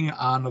laying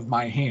on of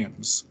my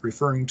hands,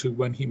 referring to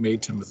when he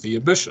made Timothy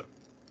a bishop.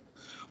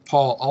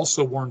 Paul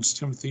also warns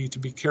Timothy to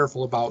be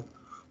careful about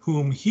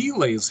whom he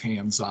lays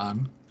hands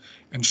on,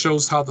 and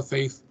shows how the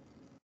faith,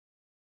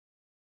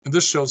 and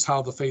this shows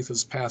how the faith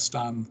is passed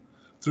on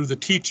through the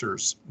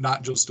teachers,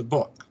 not just a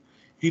book.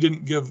 He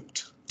didn't give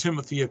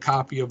Timothy a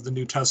copy of the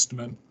New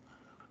Testament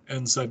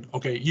and said,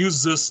 okay,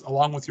 use this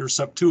along with your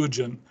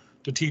Septuagint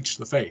to teach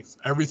the faith.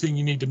 Everything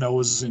you need to know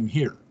is in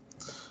here,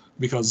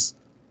 because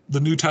the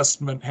New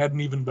Testament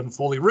hadn't even been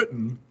fully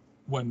written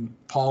when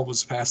Paul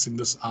was passing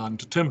this on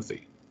to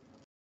Timothy.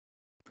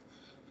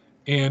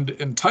 And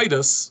in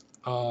Titus,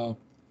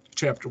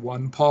 chapter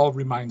 1, Paul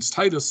reminds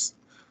Titus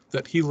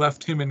that he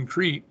left him in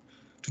Crete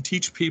to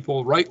teach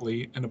people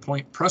rightly and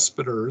appoint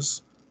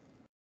presbyters,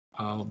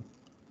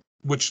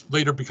 which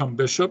later become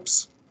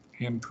bishops,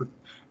 and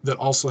that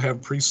also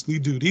have priestly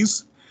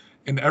duties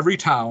in every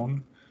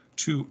town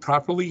to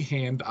properly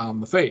hand on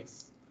the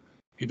faith.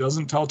 He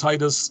doesn't tell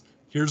Titus,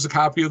 here's a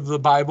copy of the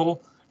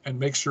Bible and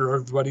make sure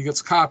everybody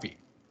gets a copy.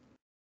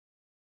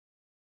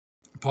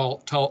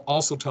 Paul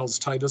also tells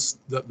Titus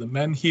that the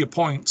men he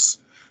appoints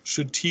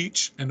should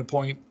teach and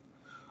appoint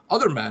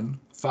other men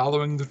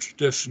following the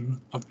tradition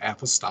of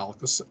apostolic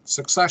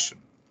succession.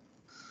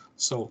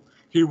 So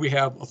here we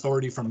have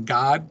authority from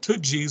God to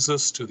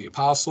Jesus, to the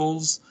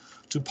apostles,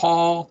 to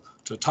Paul,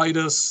 to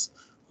Titus,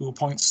 who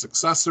appoints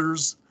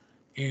successors,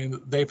 and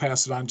they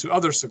pass it on to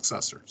other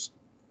successors.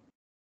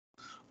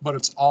 But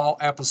it's all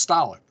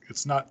apostolic.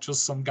 It's not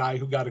just some guy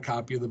who got a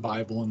copy of the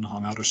Bible and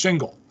hung out a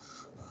shingle.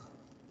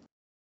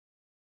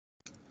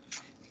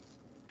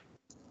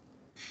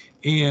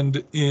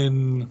 And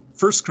in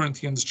 1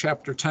 Corinthians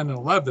chapter 10 and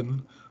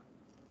 11,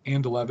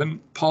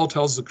 Paul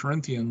tells the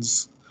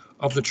Corinthians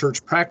of the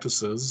church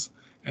practices,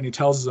 and he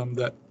tells them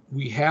that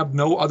we have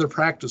no other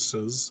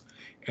practices,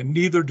 and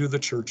neither do the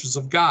churches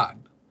of God.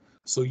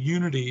 So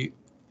unity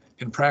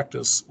in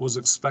practice was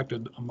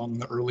expected among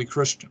the early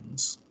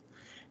Christians.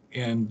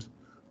 And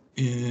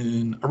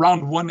in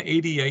around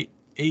 188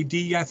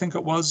 AD, I think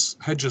it was,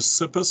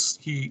 Hegesippus,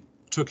 he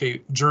took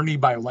a journey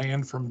by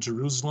land from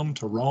Jerusalem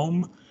to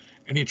Rome,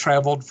 and he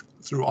traveled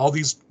through all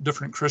these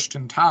different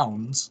Christian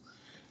towns,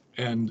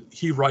 and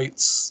he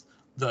writes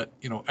that,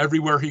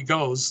 everywhere he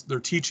goes, they're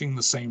teaching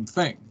the same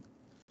thing.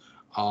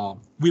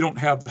 We don't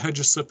have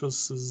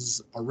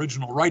Hegesippus's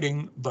original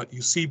writing, but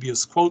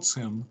Eusebius quotes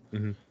him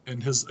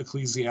in his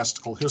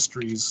ecclesiastical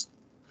histories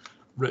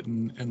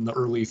written in the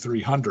early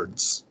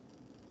 300s.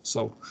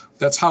 So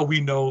that's how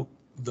we know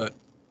that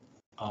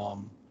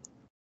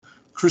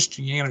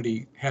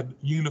Christianity had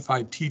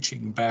unified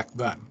teaching back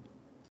then.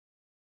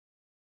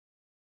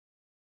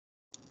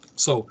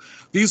 So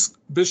these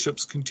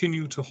bishops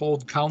continue to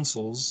hold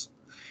councils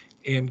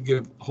and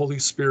give Holy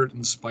Spirit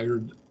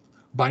inspired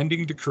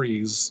binding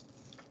decrees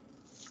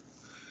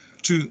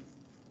to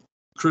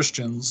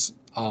Christians,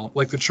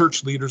 like the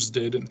church leaders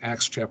did in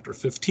Acts chapter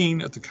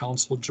 15 at the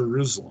Council of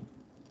Jerusalem.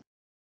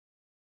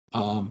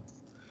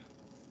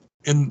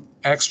 In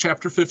Acts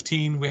chapter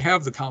 15, we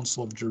have the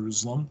Council of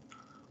Jerusalem,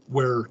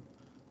 where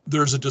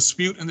there's a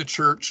dispute in the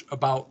church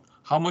about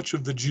how much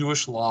of the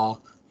Jewish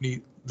law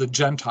the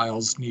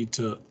Gentiles need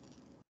to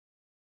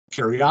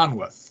carry on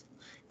with.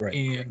 Right.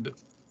 And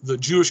the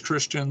Jewish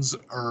Christians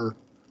are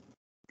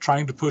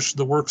trying to push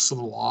the works of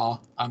the law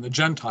on the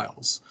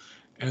Gentiles.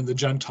 And the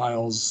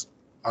Gentiles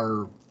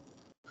are,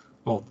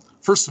 well,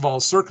 first of all,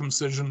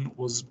 circumcision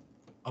was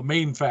a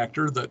main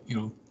factor that,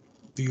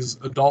 these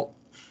adult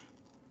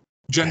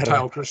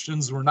Gentile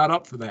Christians were not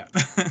up for that.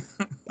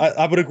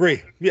 I would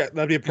agree. Yeah,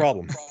 that'd be a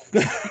problem.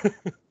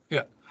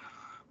 Yeah.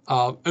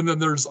 And then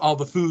there's all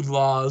the food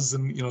laws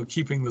and,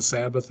 keeping the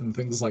Sabbath and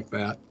things like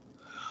that.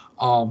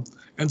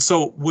 And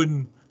so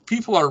when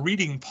people are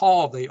reading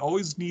Paul, they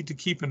always need to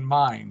keep in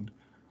mind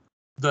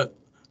that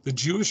the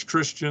Jewish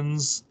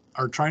Christians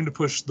are trying to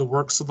push the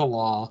works of the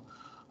law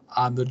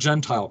on the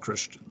Gentile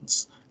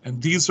Christians.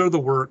 And these are the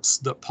works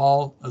that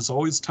Paul is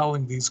always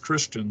telling these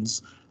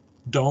Christians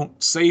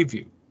don't save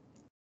you.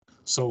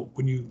 So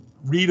when you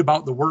read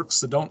about the works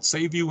that don't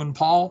save you in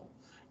Paul,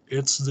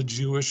 it's the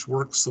Jewish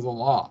works of the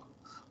law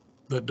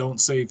that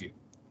don't save you.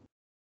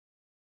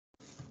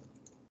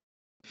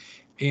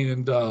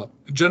 And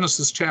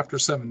Genesis chapter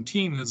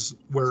 17 is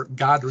where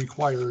God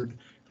required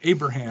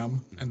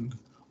Abraham and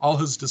all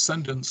his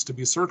descendants to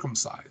be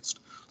circumcised.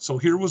 So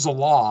here was a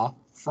law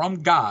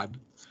from God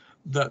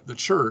that the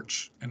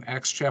church in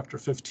Acts chapter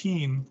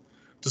 15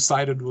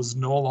 decided was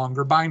no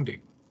longer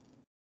binding.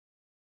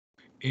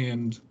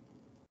 And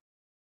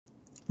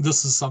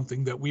this is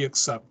something that we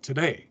accept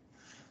today.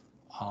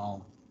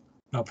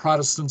 Now,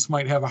 Protestants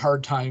might have a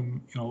hard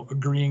time,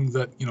 agreeing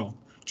that,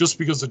 just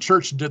because the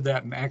church did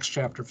that in Acts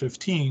chapter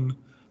 15,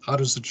 how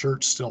does the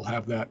church still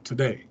have that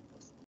today?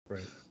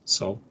 Right.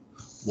 So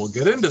we'll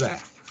get into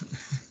that.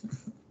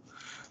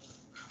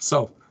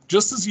 So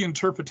just as the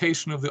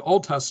interpretation of the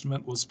Old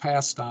Testament was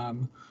passed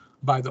on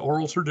by the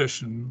oral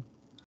tradition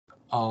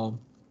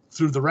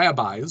through the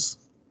rabbis,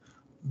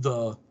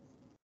 the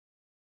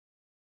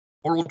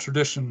oral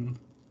tradition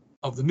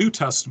of the New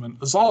Testament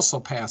is also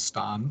passed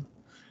on,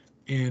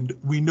 and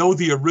we know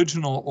the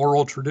original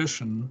oral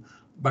tradition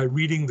by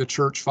reading the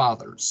church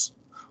fathers.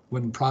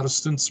 When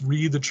Protestants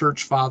read the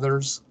church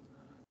fathers,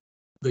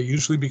 they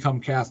usually become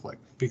Catholic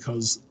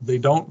because they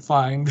don't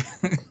find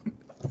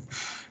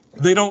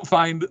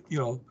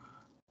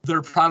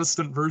their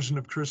Protestant version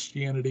of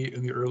Christianity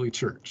in the early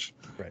church.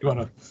 Right. You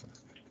want to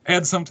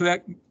add something to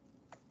that?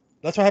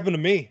 That's what happened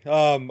to me.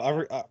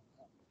 The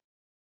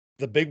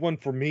big one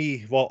for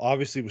me, well,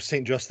 obviously, was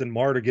St. Justin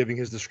Martyr giving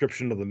his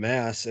description of the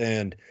Mass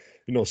and,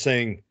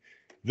 saying,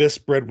 this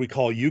bread we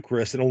call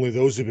Eucharist, and only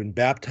those who've been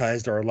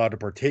baptized are allowed to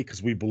partake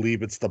because we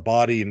believe it's the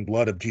body and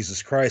blood of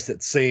Jesus Christ,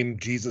 that same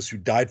Jesus who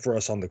died for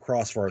us on the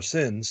cross for our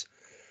sins.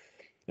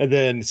 And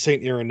then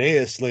St.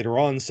 Irenaeus later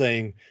on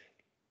saying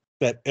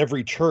that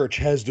every church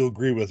has to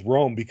agree with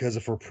Rome because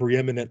of her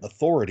preeminent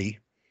authority.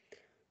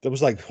 That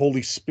was like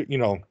holy,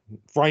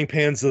 frying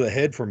pans to the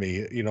head for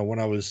me, when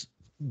I was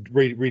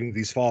reading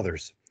these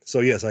fathers.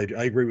 So yes, I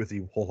agree with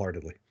you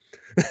wholeheartedly.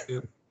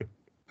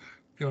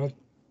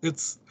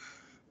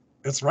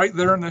 It's right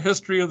there in the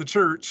history of the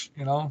church.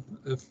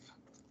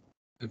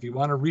 If you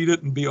want to read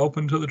it and be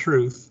open to the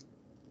truth.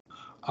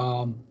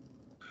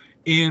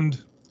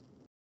 And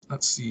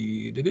let's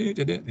see,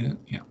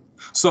 yeah.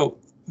 So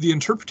the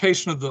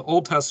interpretation of the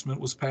Old Testament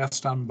was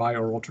passed on by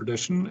oral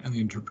tradition, and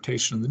the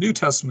interpretation of the New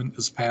Testament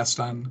is passed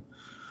on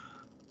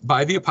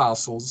by the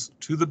apostles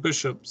to the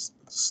bishops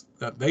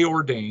that they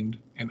ordained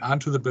and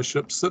onto the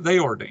bishops that they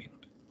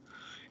ordained.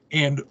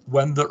 And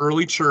when the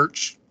early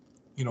church,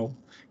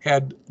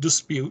 had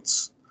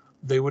disputes,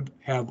 they would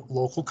have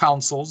local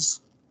councils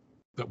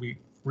that we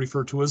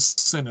refer to as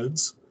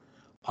synods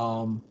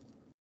to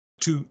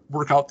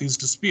work out these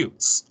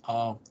disputes.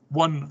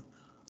 One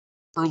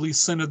early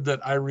synod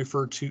that I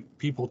refer to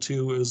people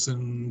to is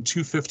in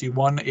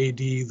 251 AD,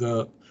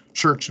 the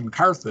church in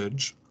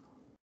Carthage.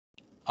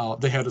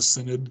 They had a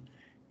synod,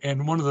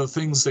 and one of the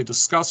things they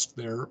discussed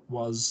there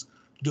was,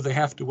 do they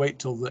have to wait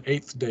till the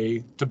 8th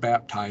day to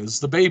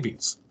baptize the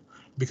babies?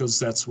 Because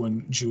that's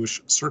when Jewish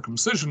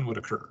circumcision would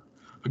occur.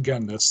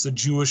 Again, that's the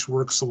Jewish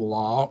works of the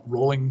law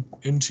rolling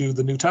into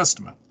the New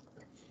Testament.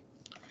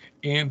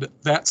 And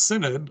that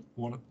synod,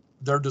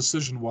 their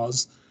decision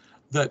was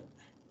that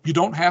you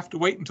don't have to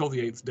wait until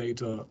the 8th day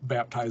to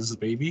baptize the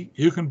baby.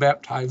 You can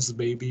baptize the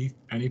baby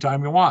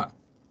anytime you want.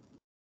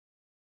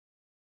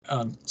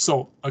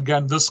 So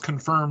again, this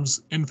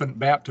confirms infant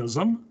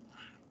baptism,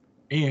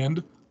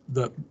 and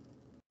that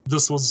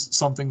this was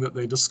something that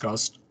they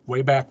discussed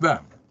way back then.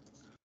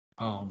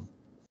 A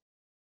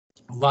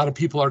lot of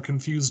people are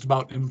confused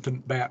about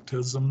infant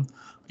baptism.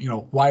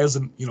 Why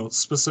isn't,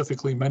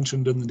 specifically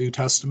mentioned in the New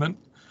Testament?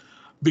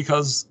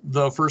 Because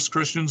the first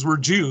Christians were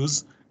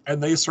Jews,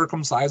 and they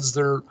circumcised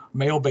their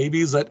male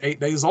babies at 8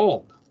 days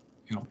old.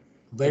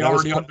 They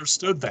already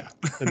understood that.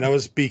 And that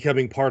was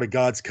becoming part of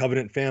God's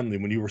covenant family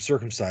when you were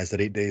circumcised at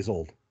 8 days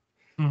old.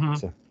 Mm-hmm.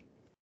 So,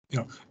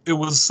 it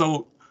was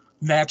so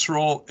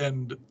natural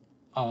and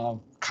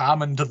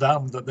common to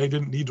them that they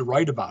didn't need to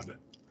write about it.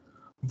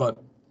 But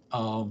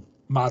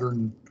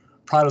modern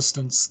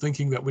Protestants,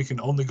 thinking that we can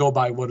only go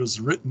by what is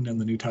written in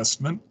the New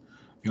Testament,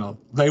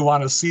 they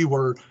want to see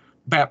where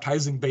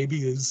baptizing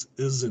babies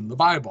is in the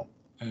Bible.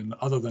 And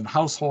other than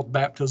household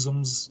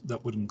baptisms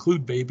that would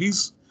include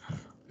babies,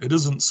 it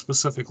isn't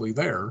specifically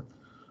there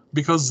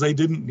because they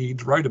didn't need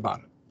to write about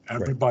it.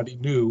 Everybody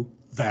knew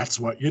that's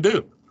what you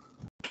do.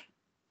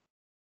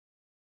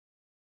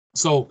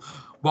 So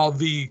while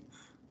the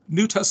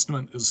New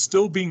Testament is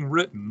still being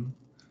written,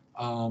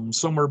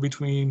 somewhere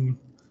between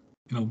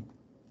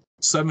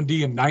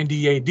 70 and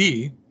 90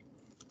 AD,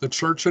 the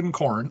church in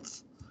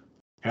Corinth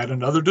had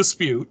another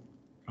dispute,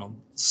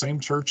 same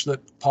church that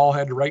Paul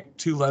had to write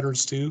 2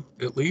 letters to,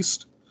 at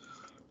least.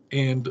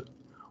 And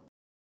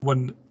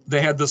when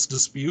they had this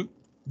dispute,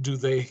 do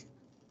they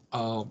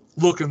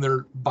look in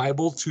their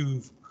Bible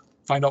to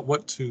find out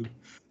what to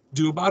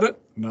do about it?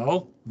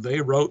 No,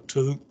 they wrote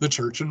to the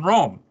church in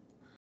Rome.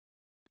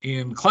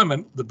 And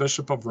Clement, the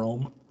Bishop of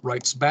Rome,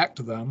 writes back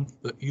to them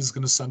that he's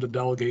going to send a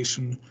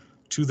delegation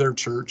to their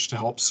church to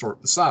help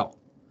sort this out.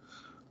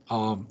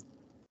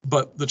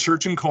 But the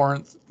church in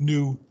Corinth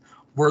knew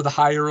where the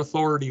higher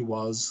authority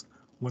was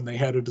when they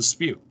had a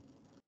dispute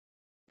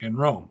in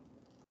Rome.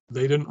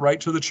 They didn't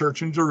write to the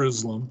church in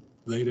Jerusalem.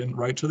 They didn't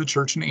write to the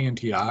church in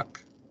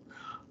Antioch.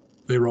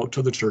 They wrote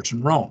to the church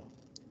in Rome.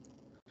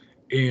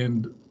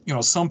 And,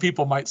 some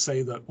people might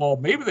say that, well,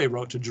 maybe they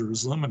wrote to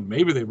Jerusalem and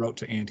maybe they wrote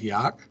to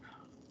Antioch.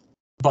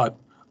 But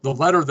the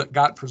letter that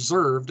got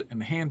preserved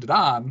and handed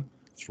on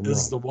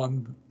is the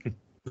one,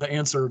 the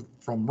answer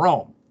from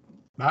Rome,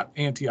 not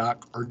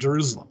Antioch or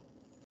Jerusalem.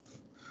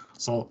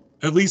 So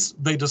at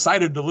least they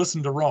decided to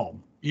listen to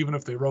Rome, even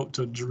if they wrote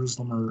to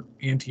Jerusalem or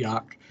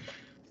Antioch,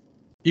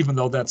 even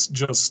though that's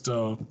just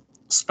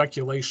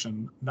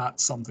speculation, not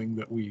something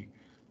that we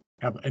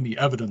have any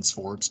evidence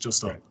for. It's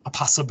just a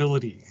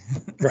possibility.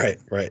 Right.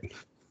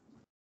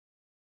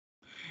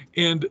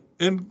 And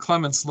in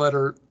Clement's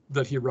letter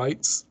that he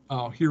writes,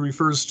 he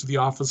refers to the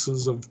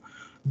offices of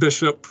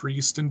bishop,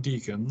 priest, and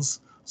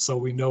deacons. So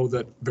we know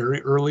that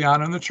very early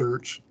on in the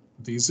church,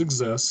 these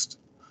exist.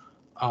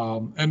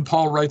 And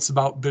Paul writes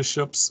about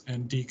bishops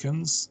and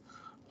deacons.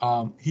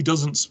 He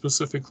doesn't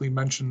specifically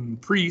mention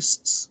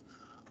priests,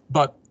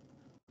 but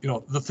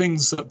the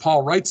things that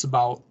Paul writes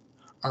about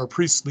are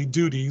priestly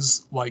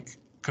duties like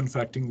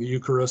confecting the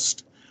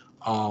Eucharist,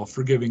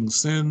 forgiving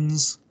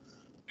sins,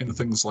 and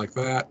things like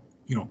that,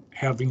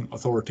 having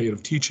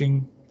authoritative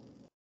teaching.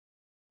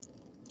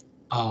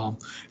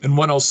 In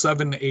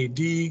 107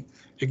 AD,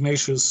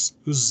 Ignatius,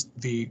 who's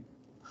the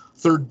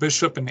third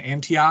bishop in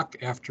Antioch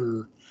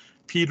after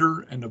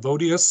Peter and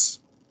Evodius,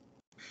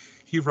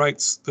 he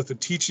writes that the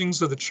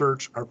teachings of the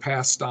church are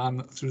passed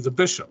on through the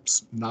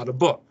bishops, not a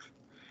book.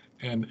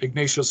 And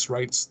Ignatius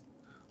writes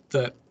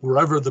that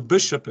wherever the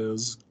bishop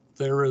is,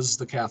 there is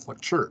the Catholic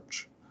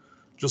Church.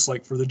 Just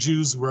like for the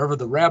Jews, wherever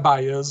the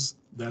rabbi is,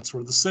 that's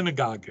where the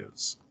synagogue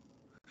is.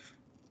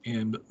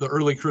 And the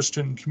early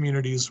Christian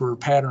communities were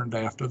patterned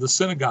after the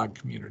synagogue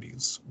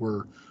communities,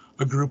 were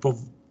a group of,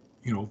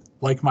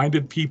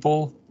 like-minded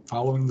people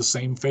following the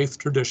same faith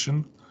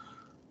tradition,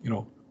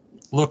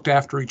 looked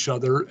after each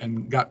other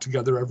and got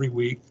together every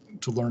week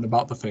to learn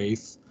about the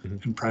faith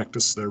and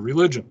practice their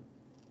religion.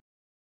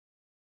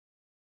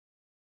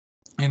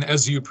 And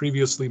as you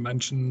previously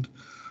mentioned,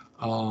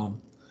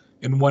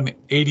 in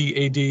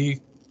 180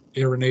 AD,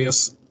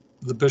 Irenaeus,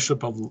 the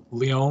Bishop of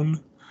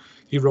Lyon,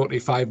 he wrote a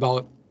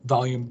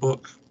 5-volume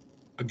book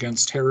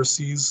against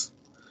heresies.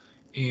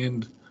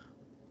 And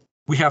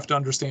we have to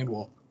understand,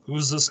 well,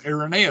 who's this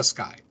Irenaeus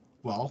guy?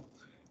 Well,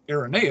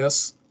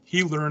 Irenaeus,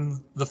 he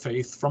learned the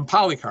faith from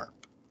Polycarp.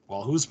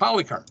 Well, who's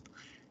Polycarp?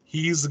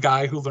 He's the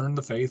guy who learned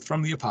the faith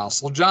from the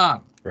Apostle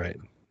John. Right.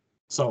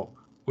 So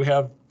we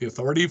have the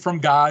authority from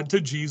God to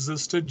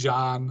Jesus to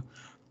John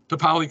to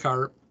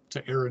Polycarp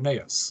to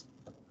Irenaeus.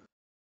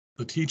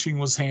 The teaching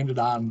was handed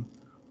on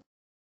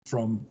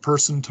from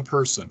person to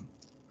person.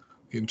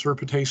 The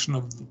interpretation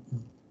of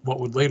what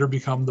would later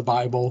become the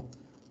Bible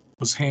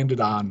was handed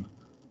on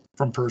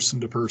from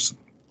person to person.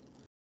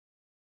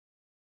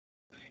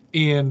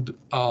 And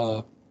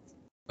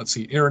let's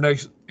see,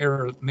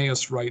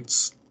 Irenaeus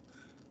writes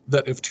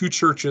that if two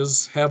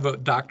churches have a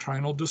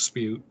doctrinal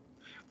dispute,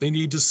 they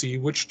need to see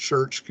which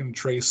church can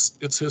trace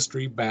its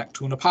history back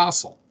to an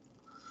apostle.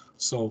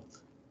 So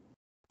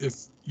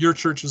if your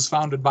church is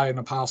founded by an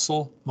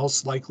apostle,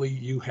 most likely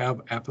you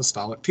have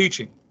apostolic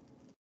teaching.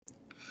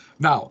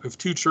 Now, if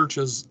two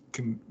churches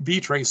can be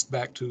traced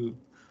back to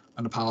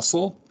an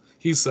apostle,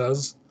 he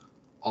says,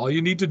 all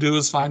you need to do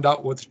is find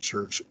out what the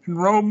church in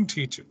Rome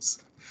teaches,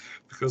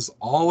 because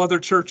all other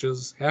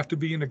churches have to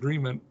be in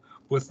agreement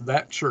with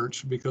that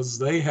church because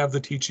they have the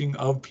teaching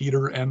of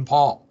Peter and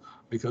Paul,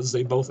 because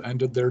they both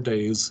ended their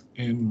days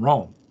in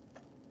Rome.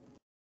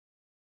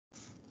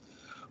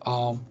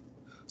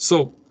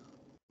 So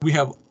we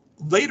have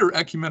later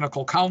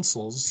ecumenical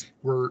councils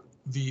where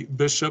the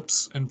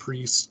bishops and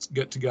priests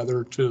get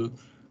together to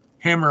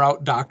hammer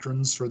out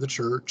doctrines for the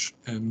church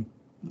and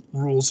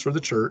rules for the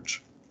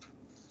church.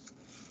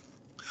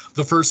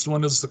 The first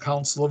one is the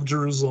Council of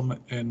Jerusalem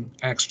in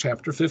Acts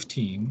chapter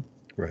 15.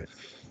 Right.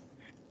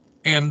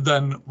 And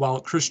then while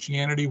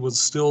Christianity was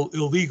still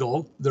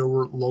illegal, there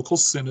were local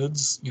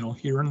synods,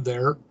 here and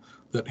there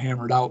that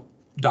hammered out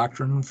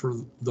doctrine for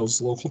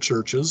those local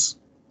churches.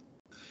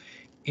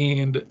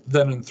 And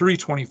then in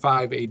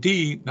 325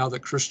 AD, now that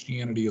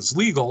Christianity is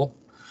legal,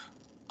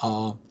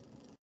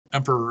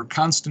 Emperor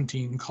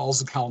Constantine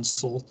calls a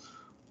council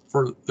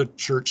for the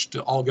church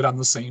to all get on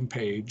the same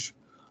page.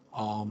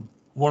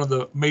 One of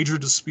the major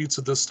disputes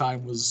at this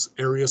time was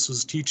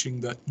Arius' teaching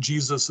that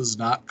Jesus is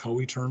not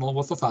co-eternal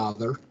with the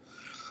Father.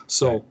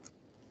 So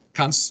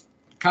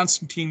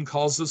Constantine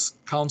calls this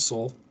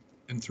council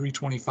in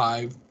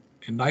 325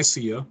 in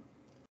Nicaea,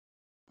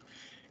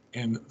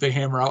 and they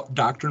hammer out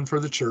doctrine for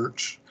the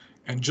church.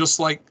 And just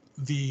like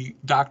the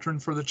doctrine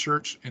for the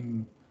church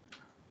in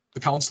the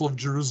Council of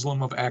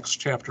Jerusalem of Acts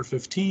chapter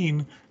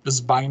 15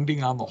 is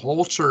binding on the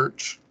whole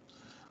church,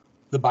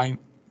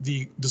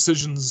 the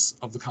decisions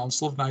of the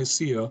Council of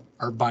Nicaea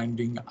are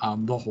binding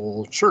on the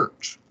whole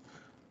church.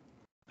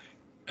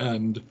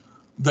 And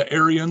the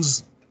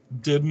Arians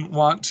didn't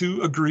want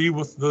to agree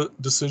with the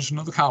decision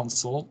of the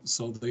council,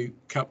 so they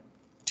kept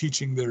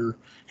teaching their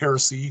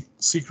heresy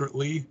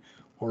secretly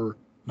or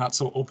not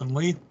so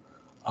openly.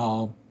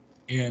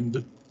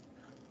 And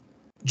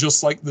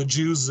just like the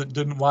Jews that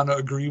didn't want to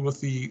agree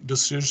with the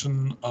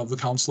decision of the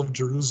Council of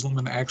Jerusalem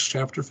in Acts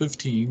chapter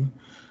 15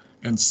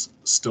 and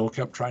still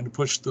kept trying to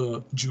push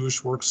the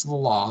Jewish works of the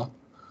law,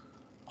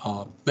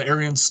 the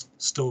Arians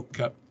still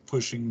kept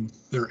pushing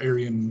their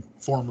Arian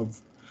form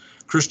of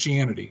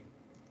Christianity.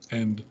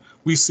 And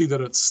we see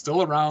that it's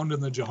still around in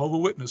the Jehovah's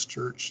Witness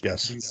Church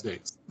these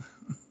days.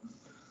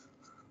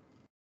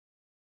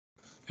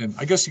 And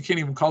I guess you can't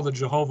even call the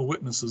Jehovah's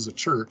Witnesses a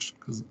church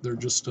because they're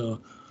just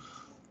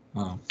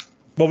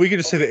well, we can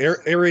just say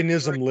that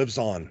Arianism lives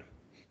on.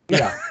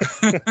 Yeah.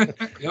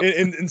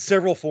 in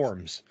several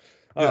forms.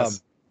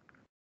 Yes.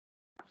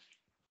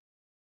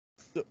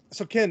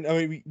 So Ken,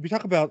 I mean, we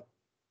talk about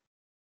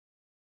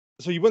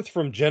so you went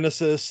from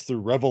Genesis through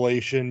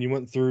Revelation, you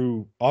went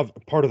through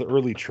part of the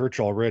early church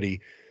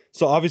already.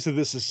 So obviously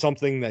this is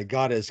something that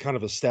God has kind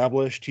of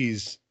established.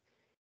 He's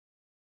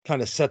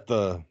kind of set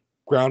the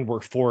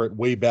groundwork for it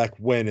way back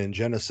when in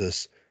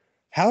Genesis.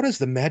 How does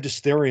the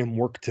magisterium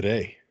work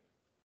today?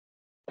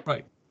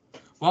 Right.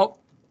 Well,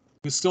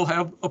 we still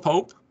have a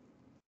pope,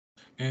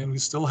 and we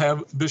still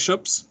have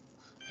bishops,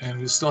 and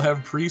we still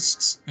have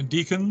priests and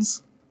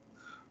deacons,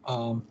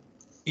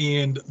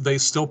 and they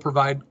still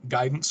provide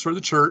guidance for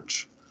the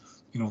church.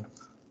 You know,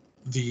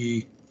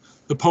 the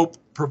pope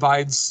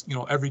provides,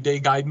 everyday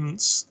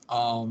guidance.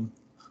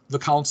 The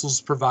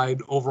councils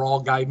provide overall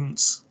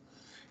guidance,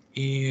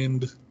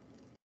 and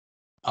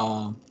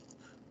our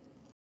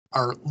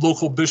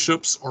local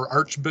bishops or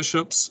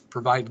archbishops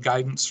provide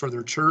guidance for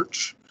their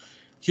church.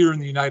 Here in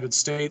the United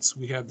States,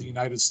 we have the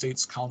United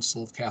States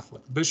Council of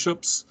Catholic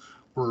Bishops,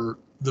 where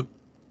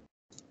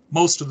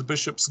most of the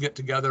bishops get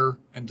together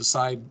and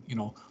decide,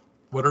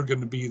 what are going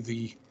to be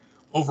the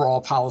overall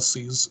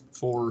policies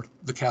for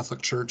the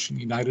Catholic Church in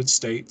the United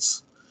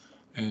States.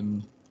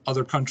 And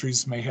other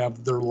countries may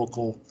have their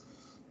local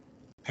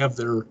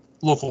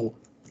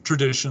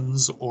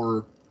traditions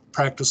or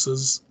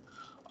practices,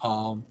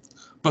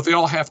 but they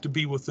all have to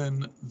be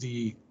within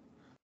the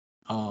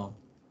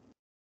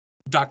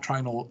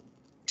doctrinal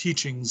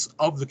teachings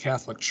of the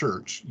Catholic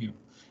Church.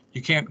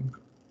 You can't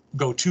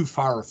go too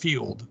far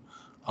afield.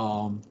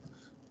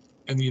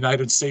 In the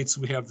United States,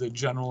 we have the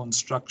general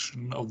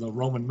instruction of the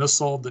Roman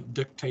Missal that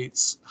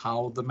dictates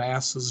how the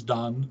Mass is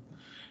done,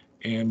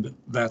 and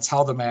that's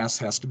how the Mass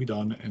has to be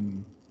done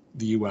in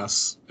the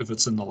U.S. if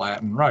it's in the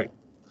Latin Rite.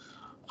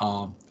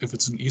 If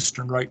it's an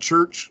Eastern Rite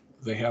Church,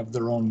 they have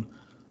their own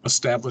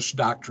established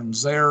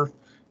doctrines there,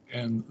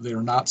 and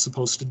they're not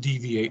supposed to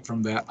deviate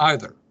from that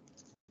either.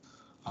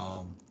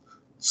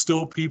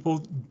 Still,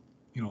 people,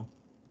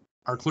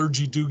 our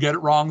clergy do get it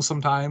wrong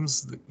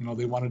sometimes.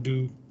 They want to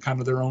do kind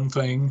of their own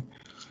thing,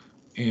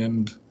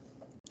 and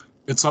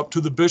it's up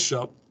to their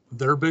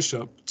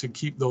bishop, to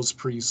keep those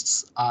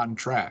priests on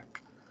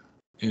track.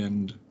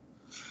 And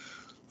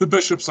the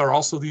bishops are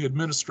also the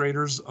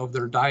administrators of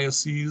their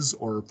diocese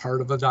or part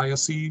of a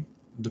diocese,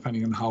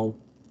 depending on how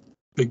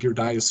big your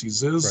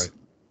diocese is.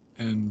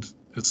 Right. And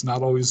it's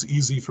not always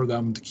easy for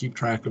them to keep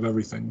track of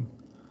everything.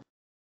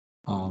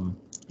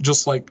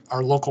 Just like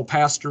our local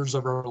pastors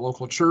of our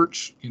local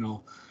church,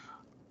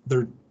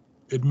 they're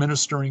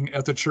administering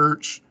at the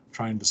church,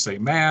 trying to say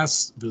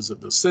Mass, visit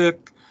the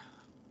sick,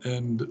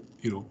 and,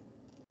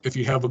 if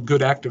you have a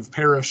good active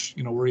parish,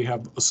 where you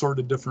have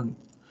assorted different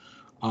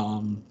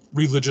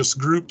religious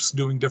groups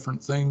doing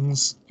different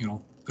things,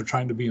 they're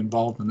trying to be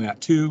involved in that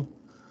too.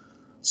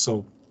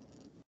 So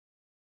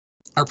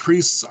our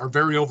priests are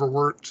very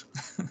overworked.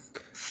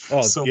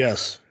 Oh, so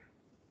yes.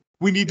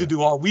 We need to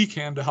do all we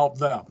can to help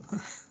them.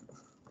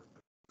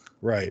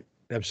 Right.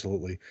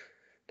 Absolutely.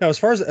 Now, as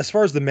far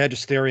as the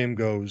magisterium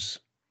goes,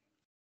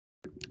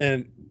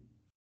 and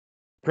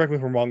correct me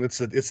if I'm wrong, it's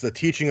the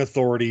teaching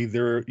authority.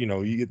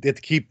 You have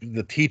to keep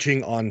the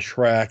teaching on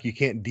track. You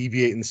can't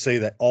deviate and say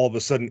that all of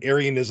a sudden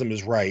Arianism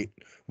is right.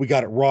 We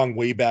got it wrong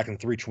way back in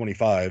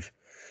 325.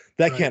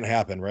 That Right. can't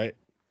happen, right?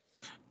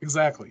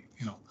 Exactly.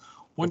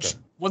 Once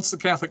the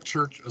Catholic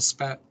Church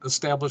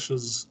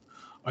establishes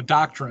a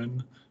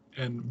doctrine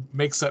and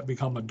makes that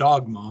become a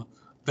dogma,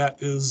 that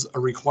is a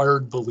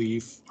required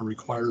belief, a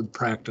required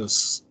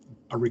practice,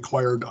 a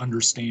required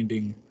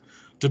understanding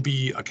to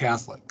be a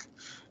Catholic.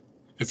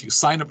 If you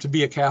sign up to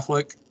be a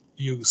Catholic,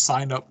 you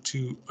sign up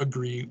to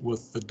agree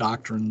with the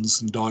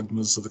doctrines and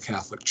dogmas of the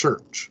Catholic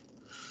Church.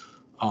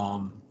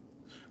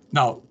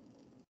 Now,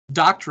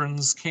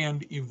 doctrines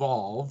can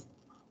evolve.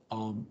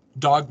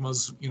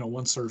 Dogmas,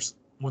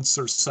 once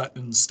they're set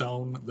in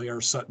stone, they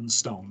are set in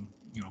stone.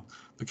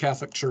 The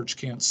Catholic Church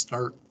can't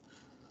start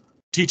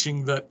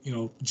teaching that,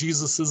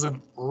 Jesus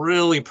isn't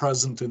really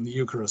present in the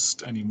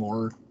Eucharist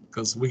anymore,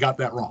 because we got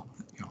that wrong.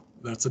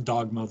 That's a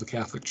dogma of the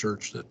Catholic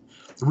Church, that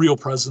the real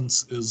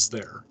presence is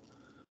there.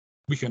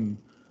 We can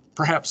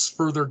perhaps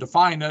further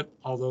define it,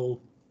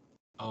 although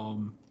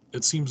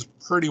it seems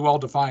pretty well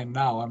defined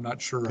now. I'm not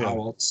sure how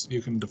else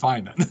you can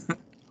define it.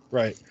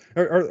 Right.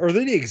 Are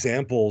there any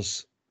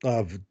examples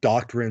of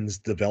doctrines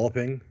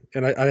developing?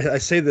 And I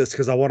say this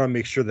because I want to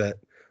make sure that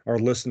our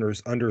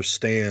listeners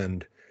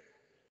understand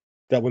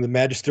that when the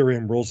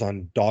magisterium rules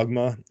on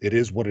dogma, it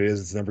is what it is.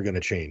 It's never going to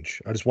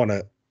change. I just want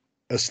to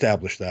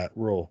establish that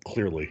real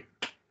clearly.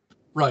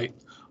 Right.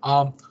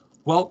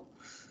 Well,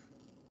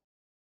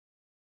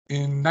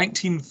 in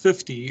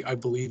 1950, I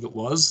believe it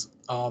was,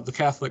 the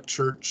Catholic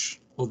Church,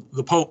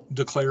 the Pope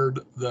declared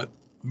that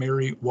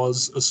Mary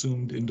was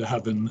assumed into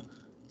heaven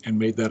and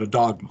made that a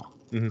dogma.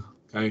 Mm-hmm.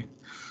 Okay.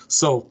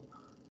 So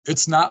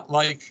it's not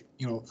like,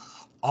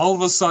 all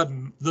of a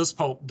sudden this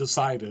Pope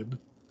decided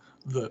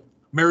that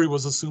Mary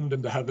was assumed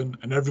into heaven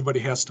and everybody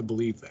has to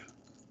believe that.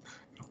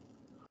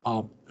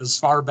 As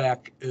far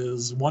back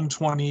as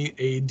 120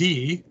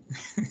 AD,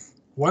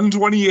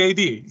 120 AD.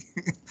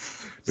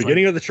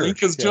 Beginning of the church.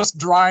 Ink is just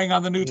drying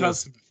on the New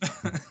Testament.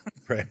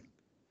 Right.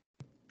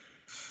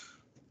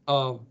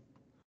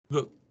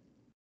 the,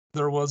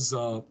 there was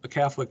a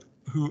Catholic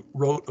who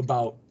wrote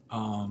about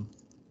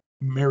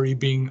Mary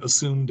being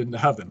assumed into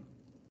heaven.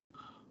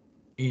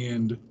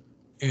 And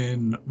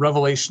in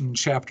Revelation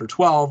chapter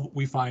 12,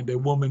 we find a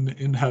woman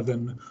in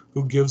heaven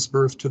who gives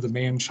birth to the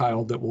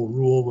man-child that will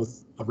rule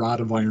with a rod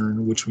of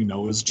iron, which we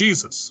know is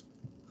Jesus.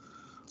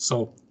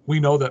 So we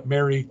know that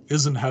Mary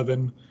is in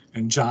heaven,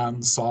 and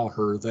John saw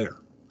her there.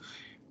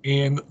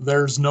 And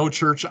there's no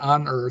church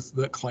on earth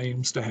that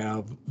claims to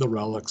have the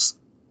relics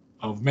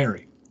of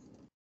Mary.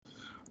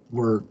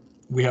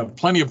 We have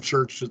plenty of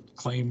churches that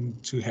claim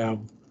to have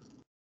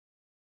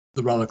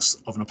the relics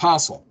of an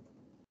apostle.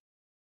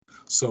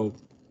 So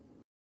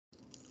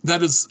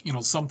that is,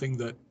 something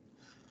that,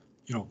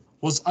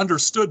 was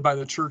understood by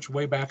the church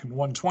way back in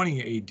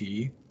 120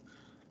 AD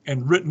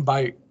and written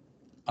by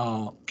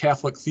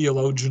Catholic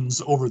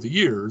theologians over the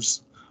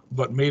years,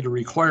 but made a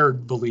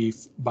required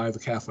belief by the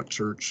Catholic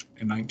Church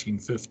in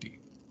 1950.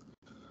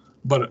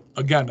 But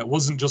again, it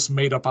wasn't just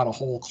made up out of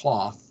whole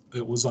cloth.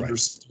 It was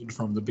understood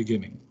from the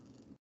beginning.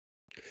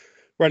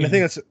 Right. And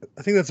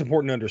I think that's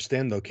important to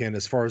understand, though, Ken,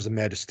 as far as the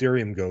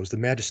magisterium goes. The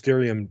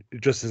magisterium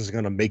just isn't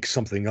going to make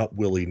something up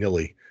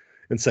willy-nilly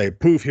and say,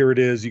 poof, here it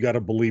is, you got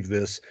to believe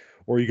this,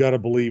 or you got to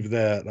believe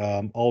that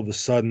all of a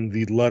sudden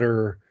the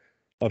letter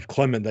of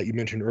Clement that you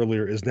mentioned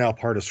earlier is now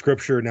part of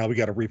Scripture. Now we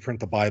got to reprint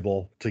the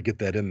Bible to get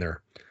that in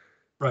there.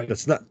 Right.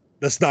 That's not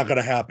going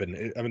to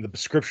happen. I mean, the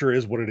Scripture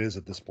is what it is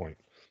at this point.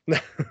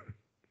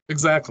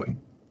 Exactly.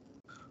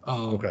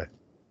 Okay.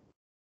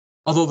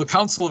 Although the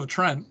Council of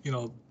Trent,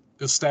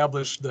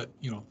 established that,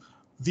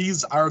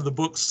 these are the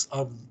books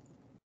of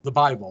the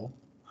Bible,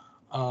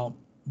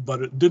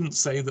 but it didn't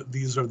say that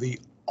these are the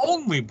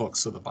only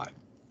books of the Bible.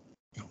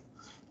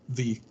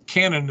 The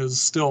canon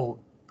is still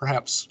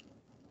perhaps,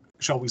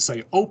 shall we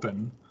say,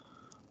 open,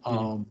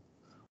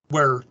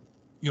 where,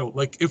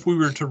 like if we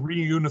were to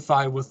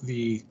reunify with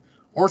the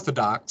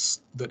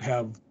Orthodox that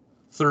have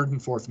 3rd and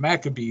 4th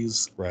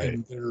Maccabees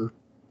in their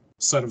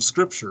set of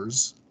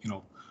scriptures,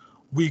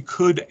 we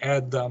could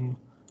add them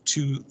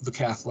to the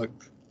Catholic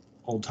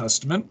Old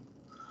Testament,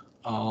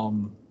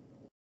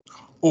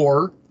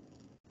 or,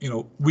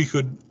 we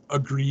could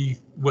agree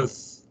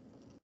with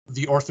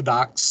the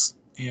Orthodox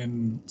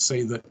and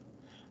say that,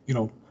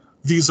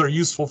 these are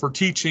useful for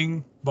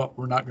teaching, but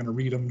we're not going to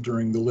read them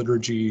during the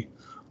liturgy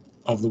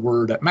of the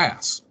Word at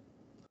Mass.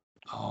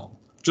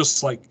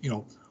 Just like,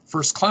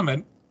 First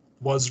Clement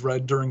was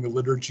read during the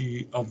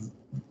liturgy of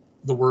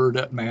the Word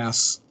at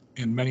Mass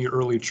in many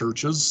early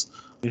churches,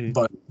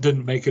 but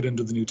didn't make it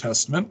into the New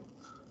Testament.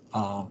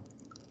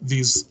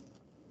 These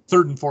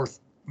 3rd and 4th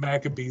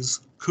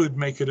Maccabees could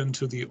make it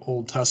into the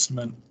Old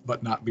Testament,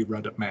 but not be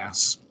read at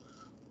Mass,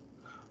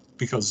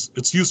 because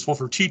it's useful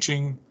for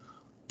teaching,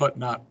 but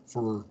not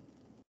for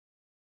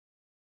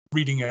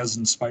reading as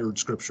inspired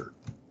Scripture,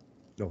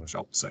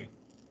 shall we say.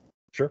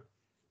 Sure.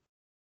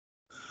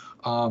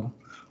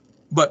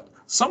 But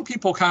some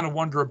people kind of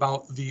wonder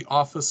about the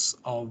office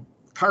of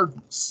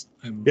cardinals,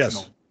 and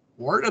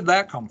where did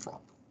that come from?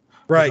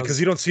 Right, because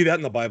you don't see that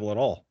in the Bible at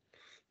all.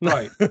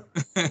 Right.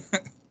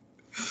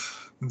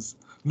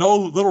 No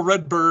little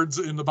red birds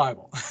in the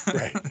Bible.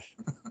 Right.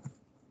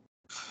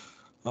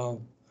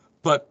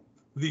 But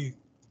the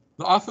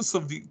office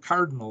of the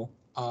cardinal,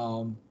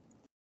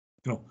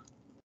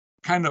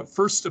 kind of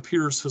first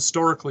appears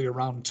historically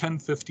around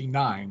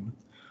 1059,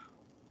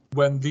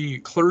 when the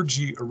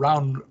clergy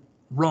around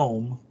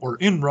Rome, or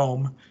in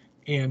Rome,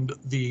 and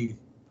the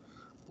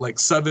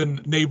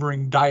 7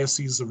 neighboring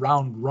dioceses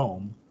around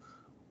Rome,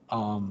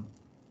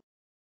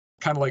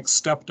 kind of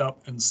stepped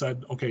up and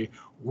said, okay,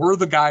 we're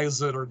the guys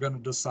that are going to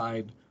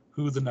decide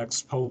who the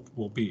next pope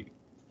will be.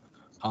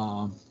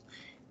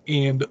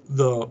 And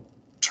the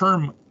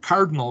term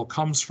cardinal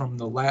comes from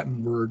the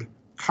Latin word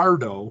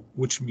cardo,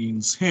 which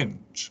means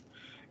hinge.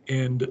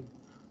 And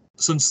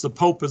since the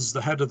pope is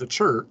the head of the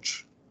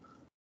church,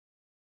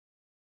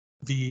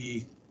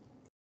 the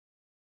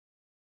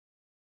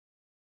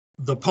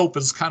pope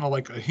is kind of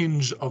like a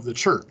hinge of the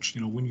church.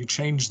 When you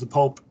change the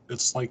pope,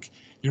 it's like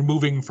you're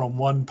moving from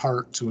one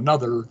part to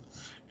another,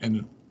 and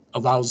it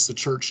allows the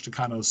church to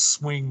kind of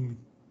swing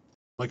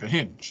like a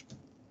hinge.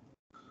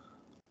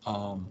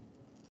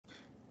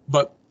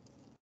 But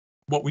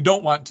what we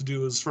don't want to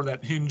do is for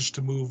that hinge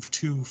to move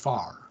too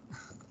far.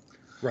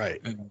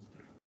 Right. And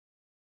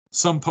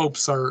some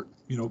popes are,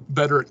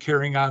 better at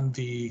carrying on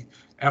the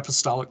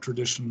apostolic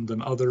tradition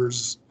than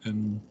others,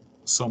 and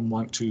some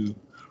want to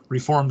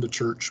reform the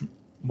church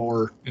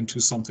more into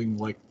something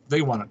like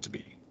they want it to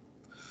be,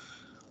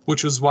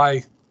 which is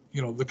why,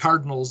 the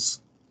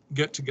cardinals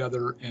get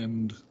together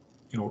and,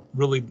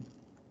 really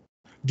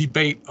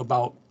debate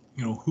about,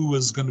 who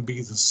is going to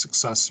be the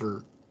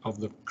successor of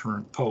the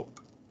current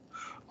pope.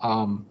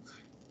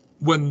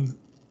 When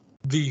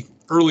the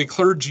early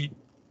clergy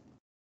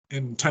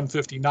in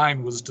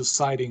 1059 was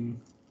deciding,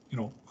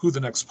 who the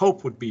next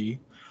pope would be,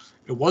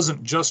 it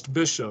wasn't just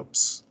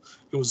bishops,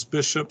 it was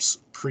bishops,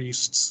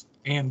 priests,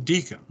 and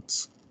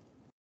deacons.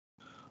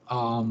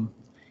 And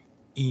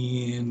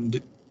in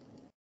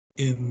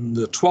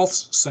the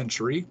 12th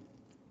century,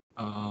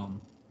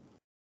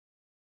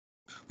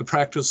 the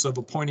practice of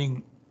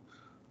appointing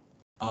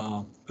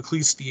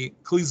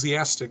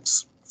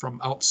ecclesiastics from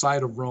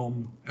outside of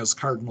Rome as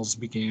cardinals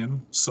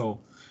began. So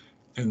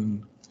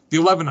in the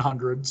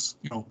 1100s,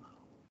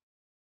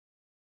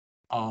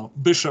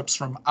 bishops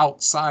from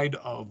outside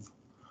of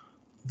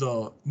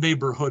the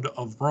neighborhood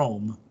of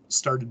Rome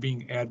started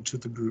being added to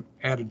the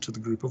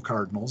group of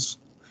cardinals.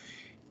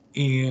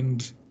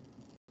 And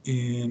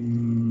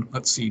in,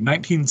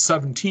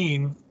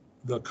 1917,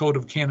 the Code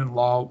of Canon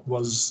Law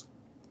was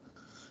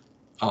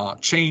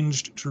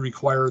changed to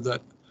require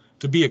that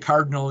to be a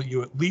cardinal,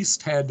 you at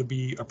least had to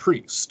be a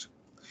priest.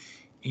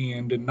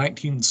 And in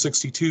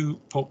 1962,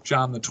 Pope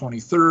John the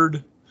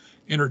 23rd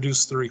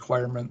introduced the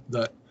requirement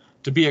that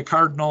to be a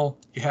cardinal,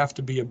 you have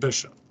to be a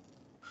bishop.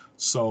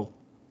 So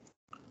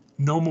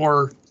no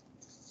more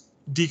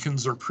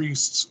deacons or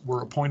priests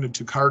were appointed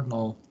to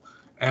cardinal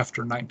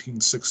after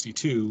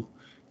 1962,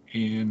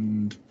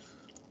 and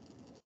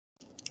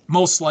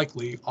most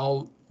likely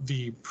all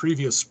the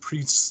previous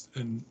priests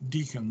and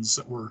deacons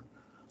that were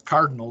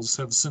cardinals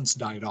have since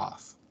died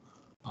off.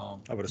 I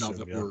would assume, now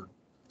that yeah. we're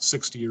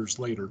 60 years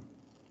later.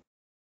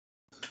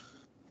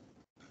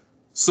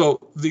 So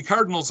the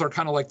cardinals are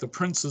kind of like the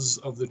princes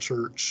of the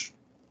church,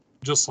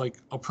 just like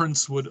a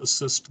prince would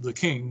assist the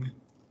king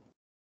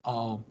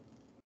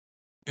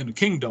in a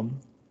kingdom.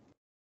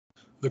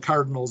 The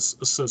cardinals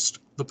assist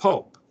the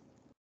Pope.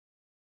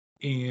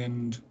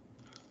 And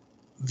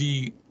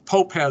the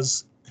Pope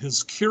has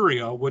his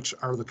curia, which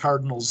are the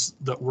cardinals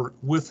that work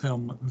with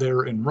him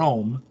there in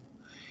Rome.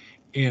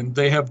 And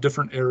they have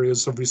different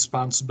areas of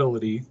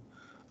responsibility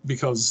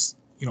because,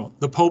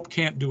 the Pope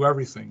can't do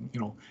everything.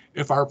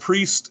 If our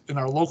priest in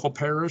our local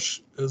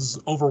parish is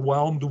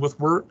overwhelmed with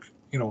work,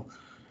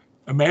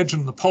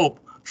 imagine the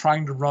Pope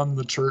trying to run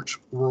the church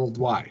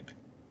worldwide.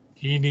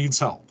 He needs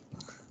help.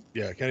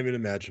 Yeah, I can't even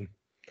imagine.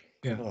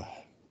 Yeah. Oh.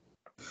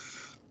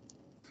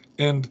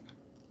 And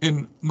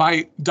in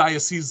my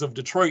diocese of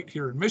Detroit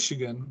here in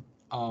Michigan,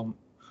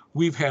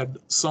 we've had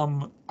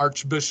some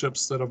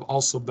archbishops that have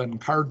also been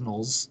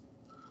cardinals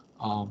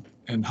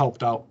and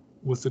helped out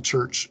with the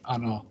church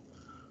on a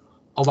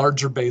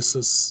larger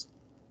basis.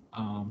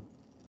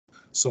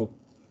 So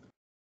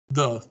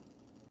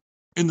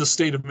in the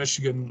state of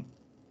Michigan,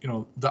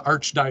 the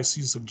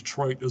Archdiocese of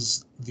Detroit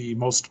is the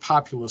most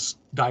populous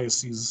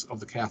diocese of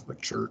the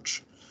Catholic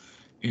Church.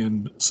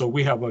 And so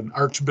we have an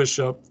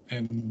archbishop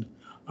and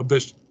a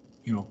bishop,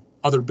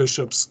 other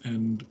bishops,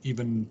 and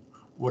even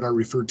what are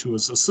referred to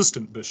as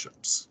assistant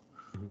bishops.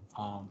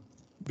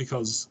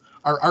 Because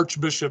our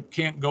archbishop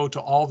can't go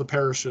to all the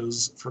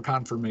parishes for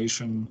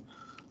confirmation.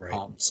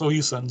 Right. So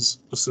he sends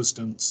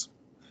assistants.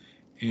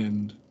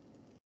 And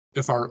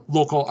if our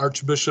local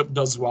archbishop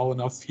does well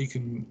enough, he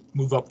can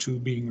move up to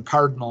being a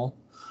cardinal.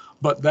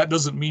 But that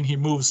doesn't mean he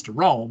moves to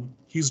Rome.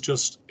 He's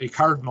just a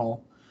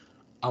cardinal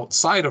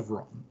outside of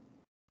Rome.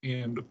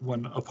 And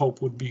when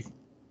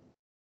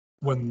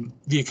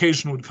the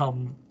occasion would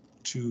come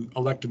to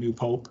elect a new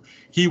pope,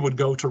 he would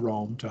go to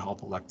Rome to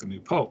help elect the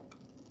new pope.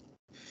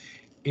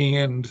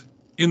 And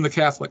in the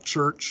Catholic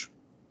Church,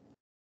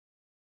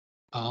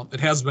 it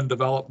has been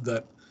developed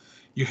that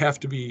you have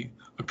to be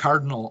a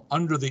cardinal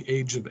under the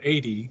age of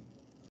 80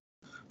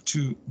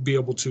 to be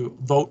able to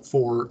vote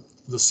for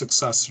the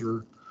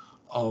successor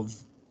of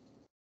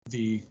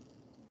the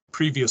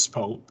previous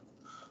pope.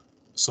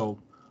 So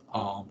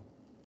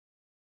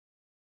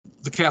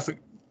the Catholic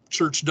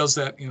Church does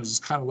that, as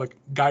kind of like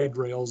guide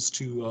rails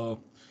to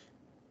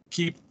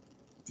keep,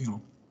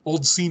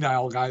 old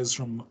senile guys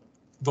from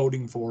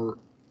voting for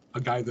a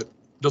guy that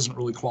doesn't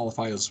really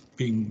qualify as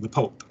being the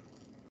pope.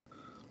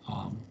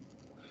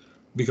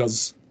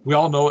 Because we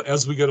all know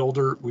as we get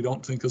older, we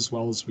don't think as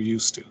well as we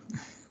used to.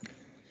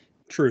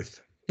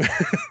 Truth.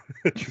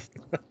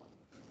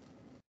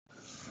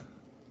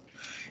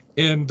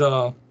 And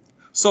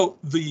so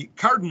the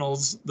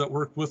cardinals that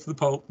work with the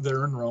Pope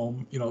there in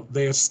Rome,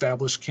 they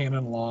establish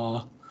canon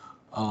law.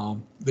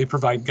 They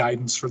provide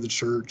guidance for the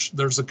church.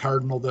 There's a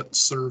cardinal that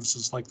serves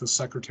as like the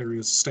Secretary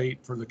of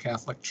State for the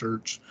Catholic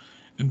Church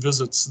and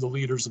visits the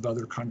leaders of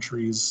other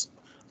countries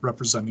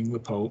representing the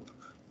Pope,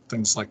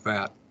 things like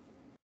that.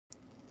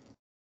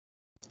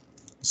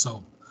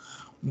 So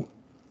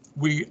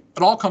it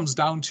all comes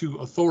down to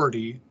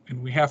authority,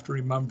 and we have to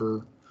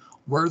remember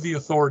where the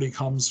authority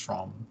comes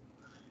from.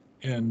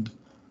 And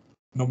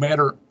no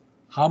matter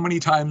how many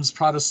times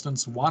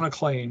Protestants want to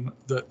claim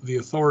that the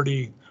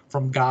authority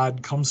from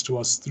God comes to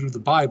us through the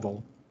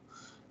Bible,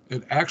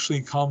 it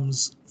actually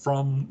comes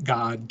from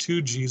God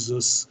to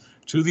Jesus,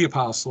 to the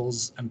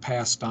apostles, and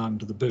passed on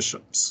to the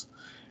bishops.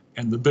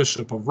 And the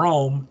Bishop of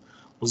Rome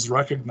was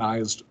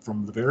recognized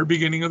from the very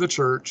beginning of the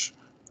church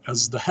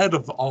as the head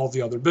of all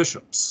the other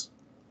bishops.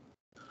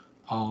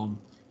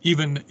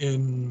 Even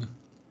in,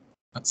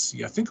 I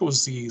think it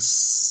was the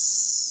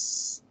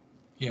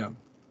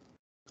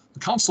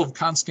Council of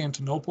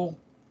Constantinople,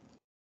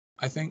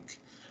 I think.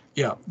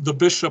 Yeah, the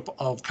Bishop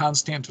of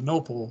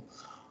Constantinople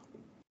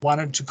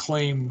wanted to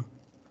claim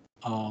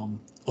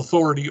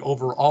authority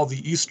over all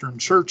the Eastern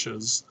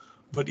churches,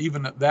 But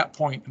even at that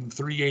point in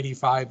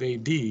 385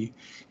 AD,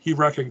 he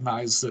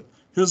recognized that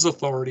his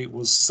authority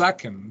was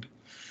second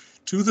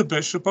to the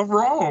Bishop of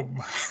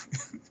Rome.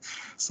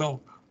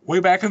 So way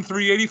back in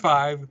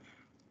 385,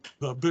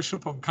 the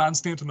Bishop of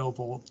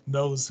Constantinople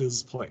knows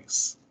his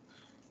place.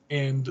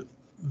 And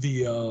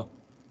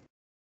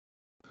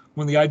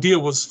when the idea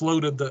was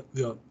floated that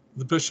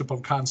the Bishop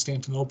of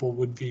Constantinople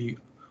would be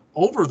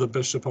over the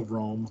Bishop of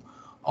Rome,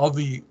 all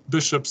the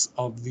bishops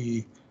of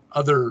the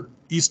other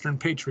Eastern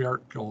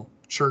Patriarchal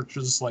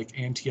churches like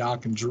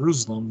Antioch and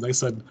Jerusalem, they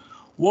said,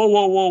 whoa,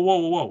 whoa, whoa,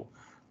 whoa, whoa.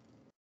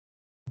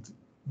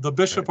 The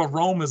Bishop of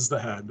Rome is the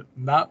head,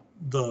 not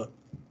the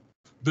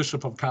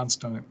Bishop of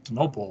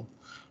Constantinople.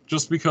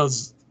 Just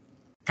because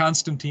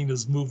Constantine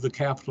has moved the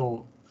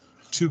capital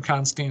to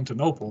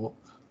Constantinople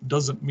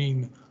doesn't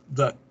mean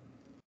that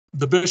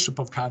the Bishop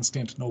of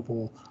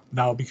Constantinople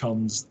now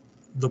becomes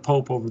the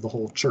Pope over the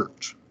whole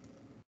church.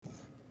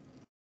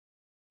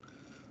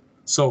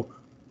 So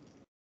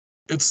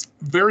it's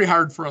very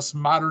hard for us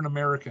modern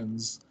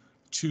Americans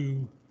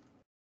to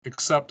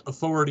accept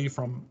authority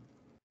from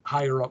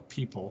higher up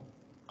people.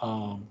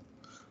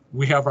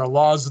 We have our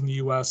laws in the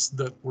US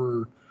that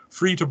we're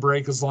free to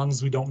break as long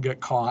as we don't get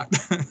caught.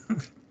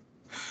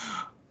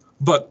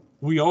 But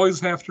we always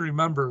have to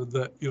remember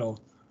that,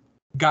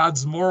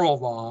 God's moral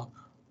law,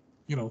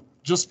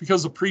 just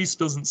because a priest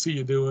doesn't see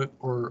you do it,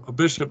 or a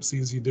bishop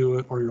sees you do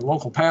it, or your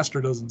local pastor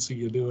doesn't see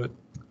you do it,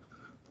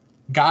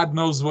 God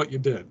knows what you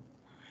did,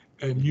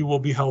 and you will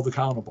be held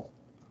accountable.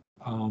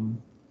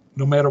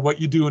 No matter what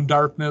you do in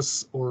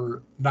darkness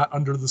or not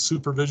under the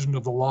supervision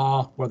of the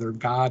law, whether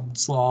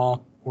God's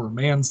law or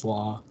man's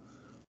law,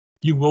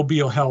 you will be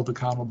held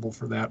accountable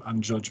for that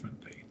on Judgment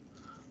Day.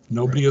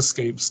 Nobody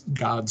escapes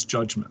God's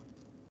judgment.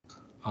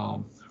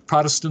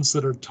 Protestants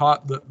that are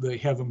taught that they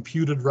have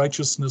imputed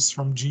righteousness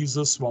from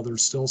Jesus while they're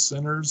still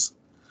sinners,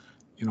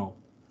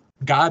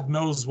 God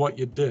knows what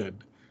you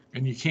did,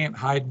 and you can't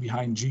hide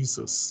behind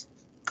Jesus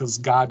because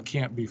God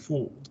can't be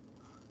fooled.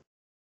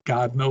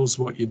 God knows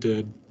what you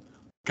did.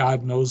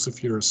 God knows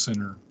if you're a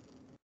sinner,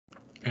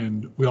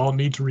 and we all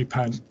need to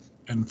repent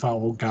and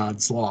follow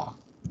God's law.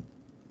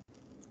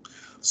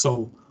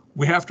 So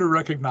we have to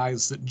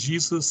recognize that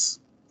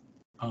Jesus,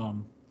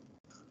 the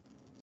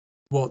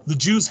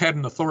Jews had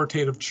an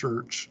authoritative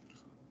church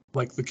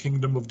like the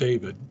kingdom of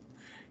David,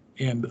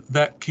 and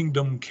that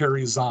kingdom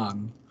carries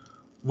on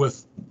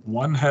with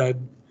one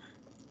head,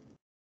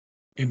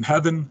 in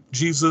heaven,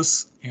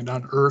 Jesus, and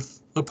on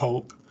earth, the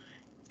Pope,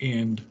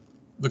 and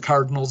the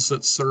cardinals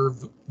that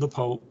serve the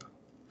Pope,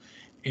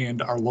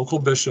 and our local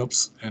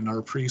bishops and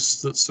our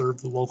priests that serve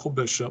the local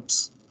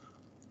bishops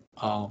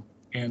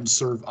and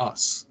serve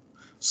us.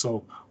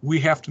 So we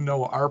have to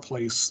know our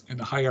place in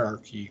the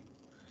hierarchy.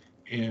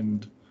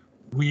 And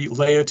we,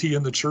 laity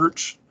in the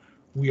church,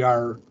 we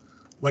are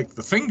like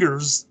the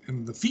fingers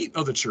and the feet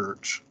of the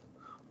church,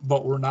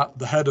 but we're not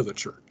the head of the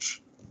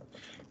church.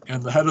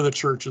 And the head of the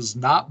church is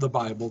not the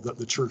Bible that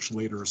the church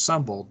later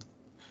assembled.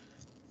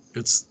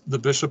 It's the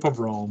Bishop of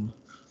Rome,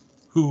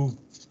 who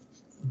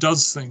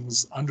does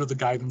things under the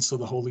guidance of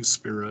the Holy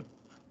Spirit,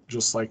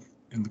 just like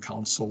in the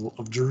Council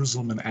of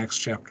Jerusalem in Acts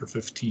chapter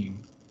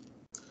 15.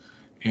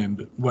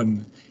 And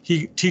when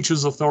he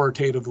teaches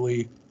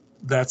authoritatively,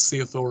 that's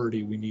the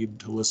authority we need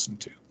to listen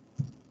to.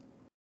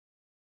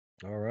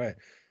 All right.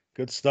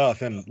 Good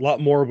stuff. And a lot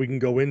more we can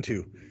go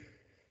into.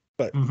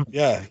 But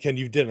yeah, Ken,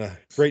 you've done a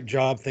great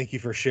job. Thank you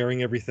for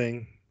sharing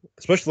everything,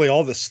 especially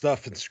all this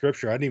stuff in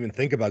scripture. I didn't even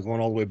think about going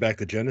all the way back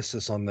to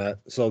Genesis on that.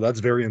 So that's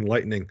very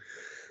enlightening.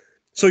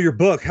 So your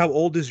book, How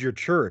Old is Your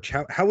Church?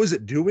 How is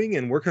it doing,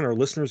 and where can our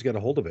listeners get a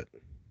hold of it?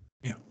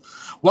 Yeah.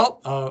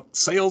 Well,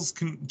 sales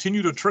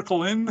continue to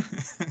trickle in.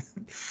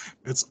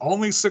 It's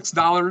only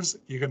 $6.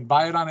 You can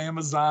buy it on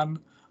Amazon.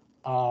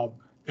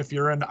 If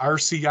you're in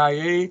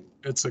RCIA,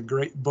 it's a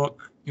great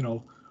book,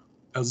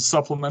 as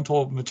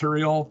supplemental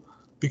material,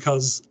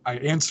 because I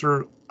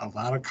answer a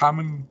lot of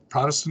common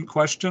Protestant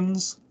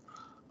questions.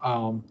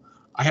 I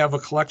have a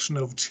collection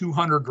of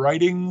 200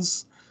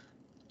 writings,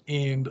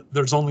 and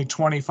there's only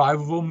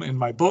 25 of them in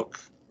my book.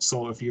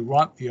 So if you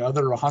want the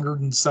other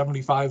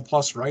 175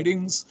 plus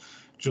writings,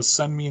 just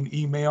send me an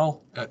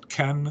email at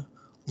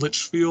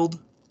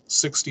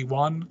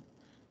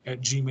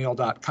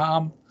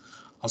kenlitchfield61@gmail.com.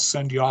 I'll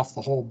send you off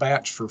the whole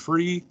batch for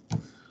free.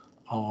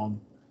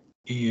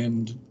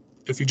 And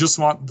if you just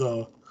want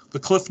the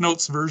Cliff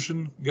Notes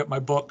version, get my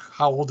book,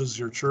 How Old is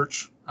Your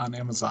Church, on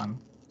Amazon.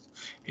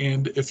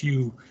 And if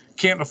you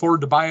can't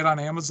afford to buy it on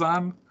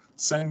Amazon,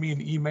 send me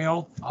an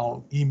email.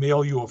 I'll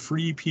email you a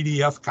free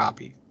PDF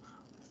copy.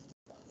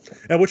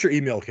 And what's your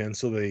email, Ken,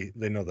 so they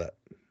know that?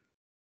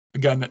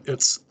 Again,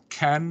 it's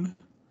Ken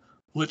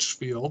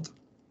Litchfield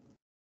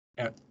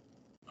at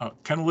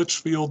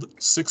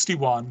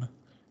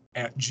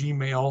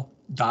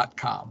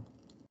kenlitchfield61@gmail.com.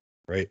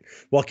 Great.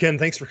 Well, Ken,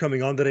 thanks for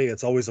coming on today.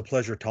 It's always a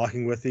pleasure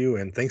talking with you,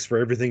 and thanks for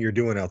everything you're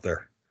doing out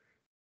there.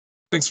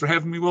 Thanks for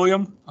having me,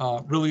 William.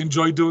 Really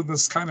enjoy doing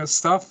this kind of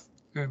stuff,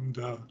 and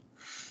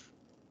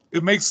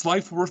it makes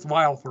life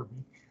worthwhile for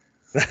me.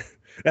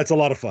 That's a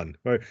lot of fun.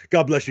 All right.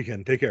 God bless you,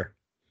 Ken. Take care.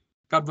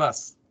 God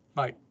bless.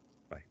 Bye.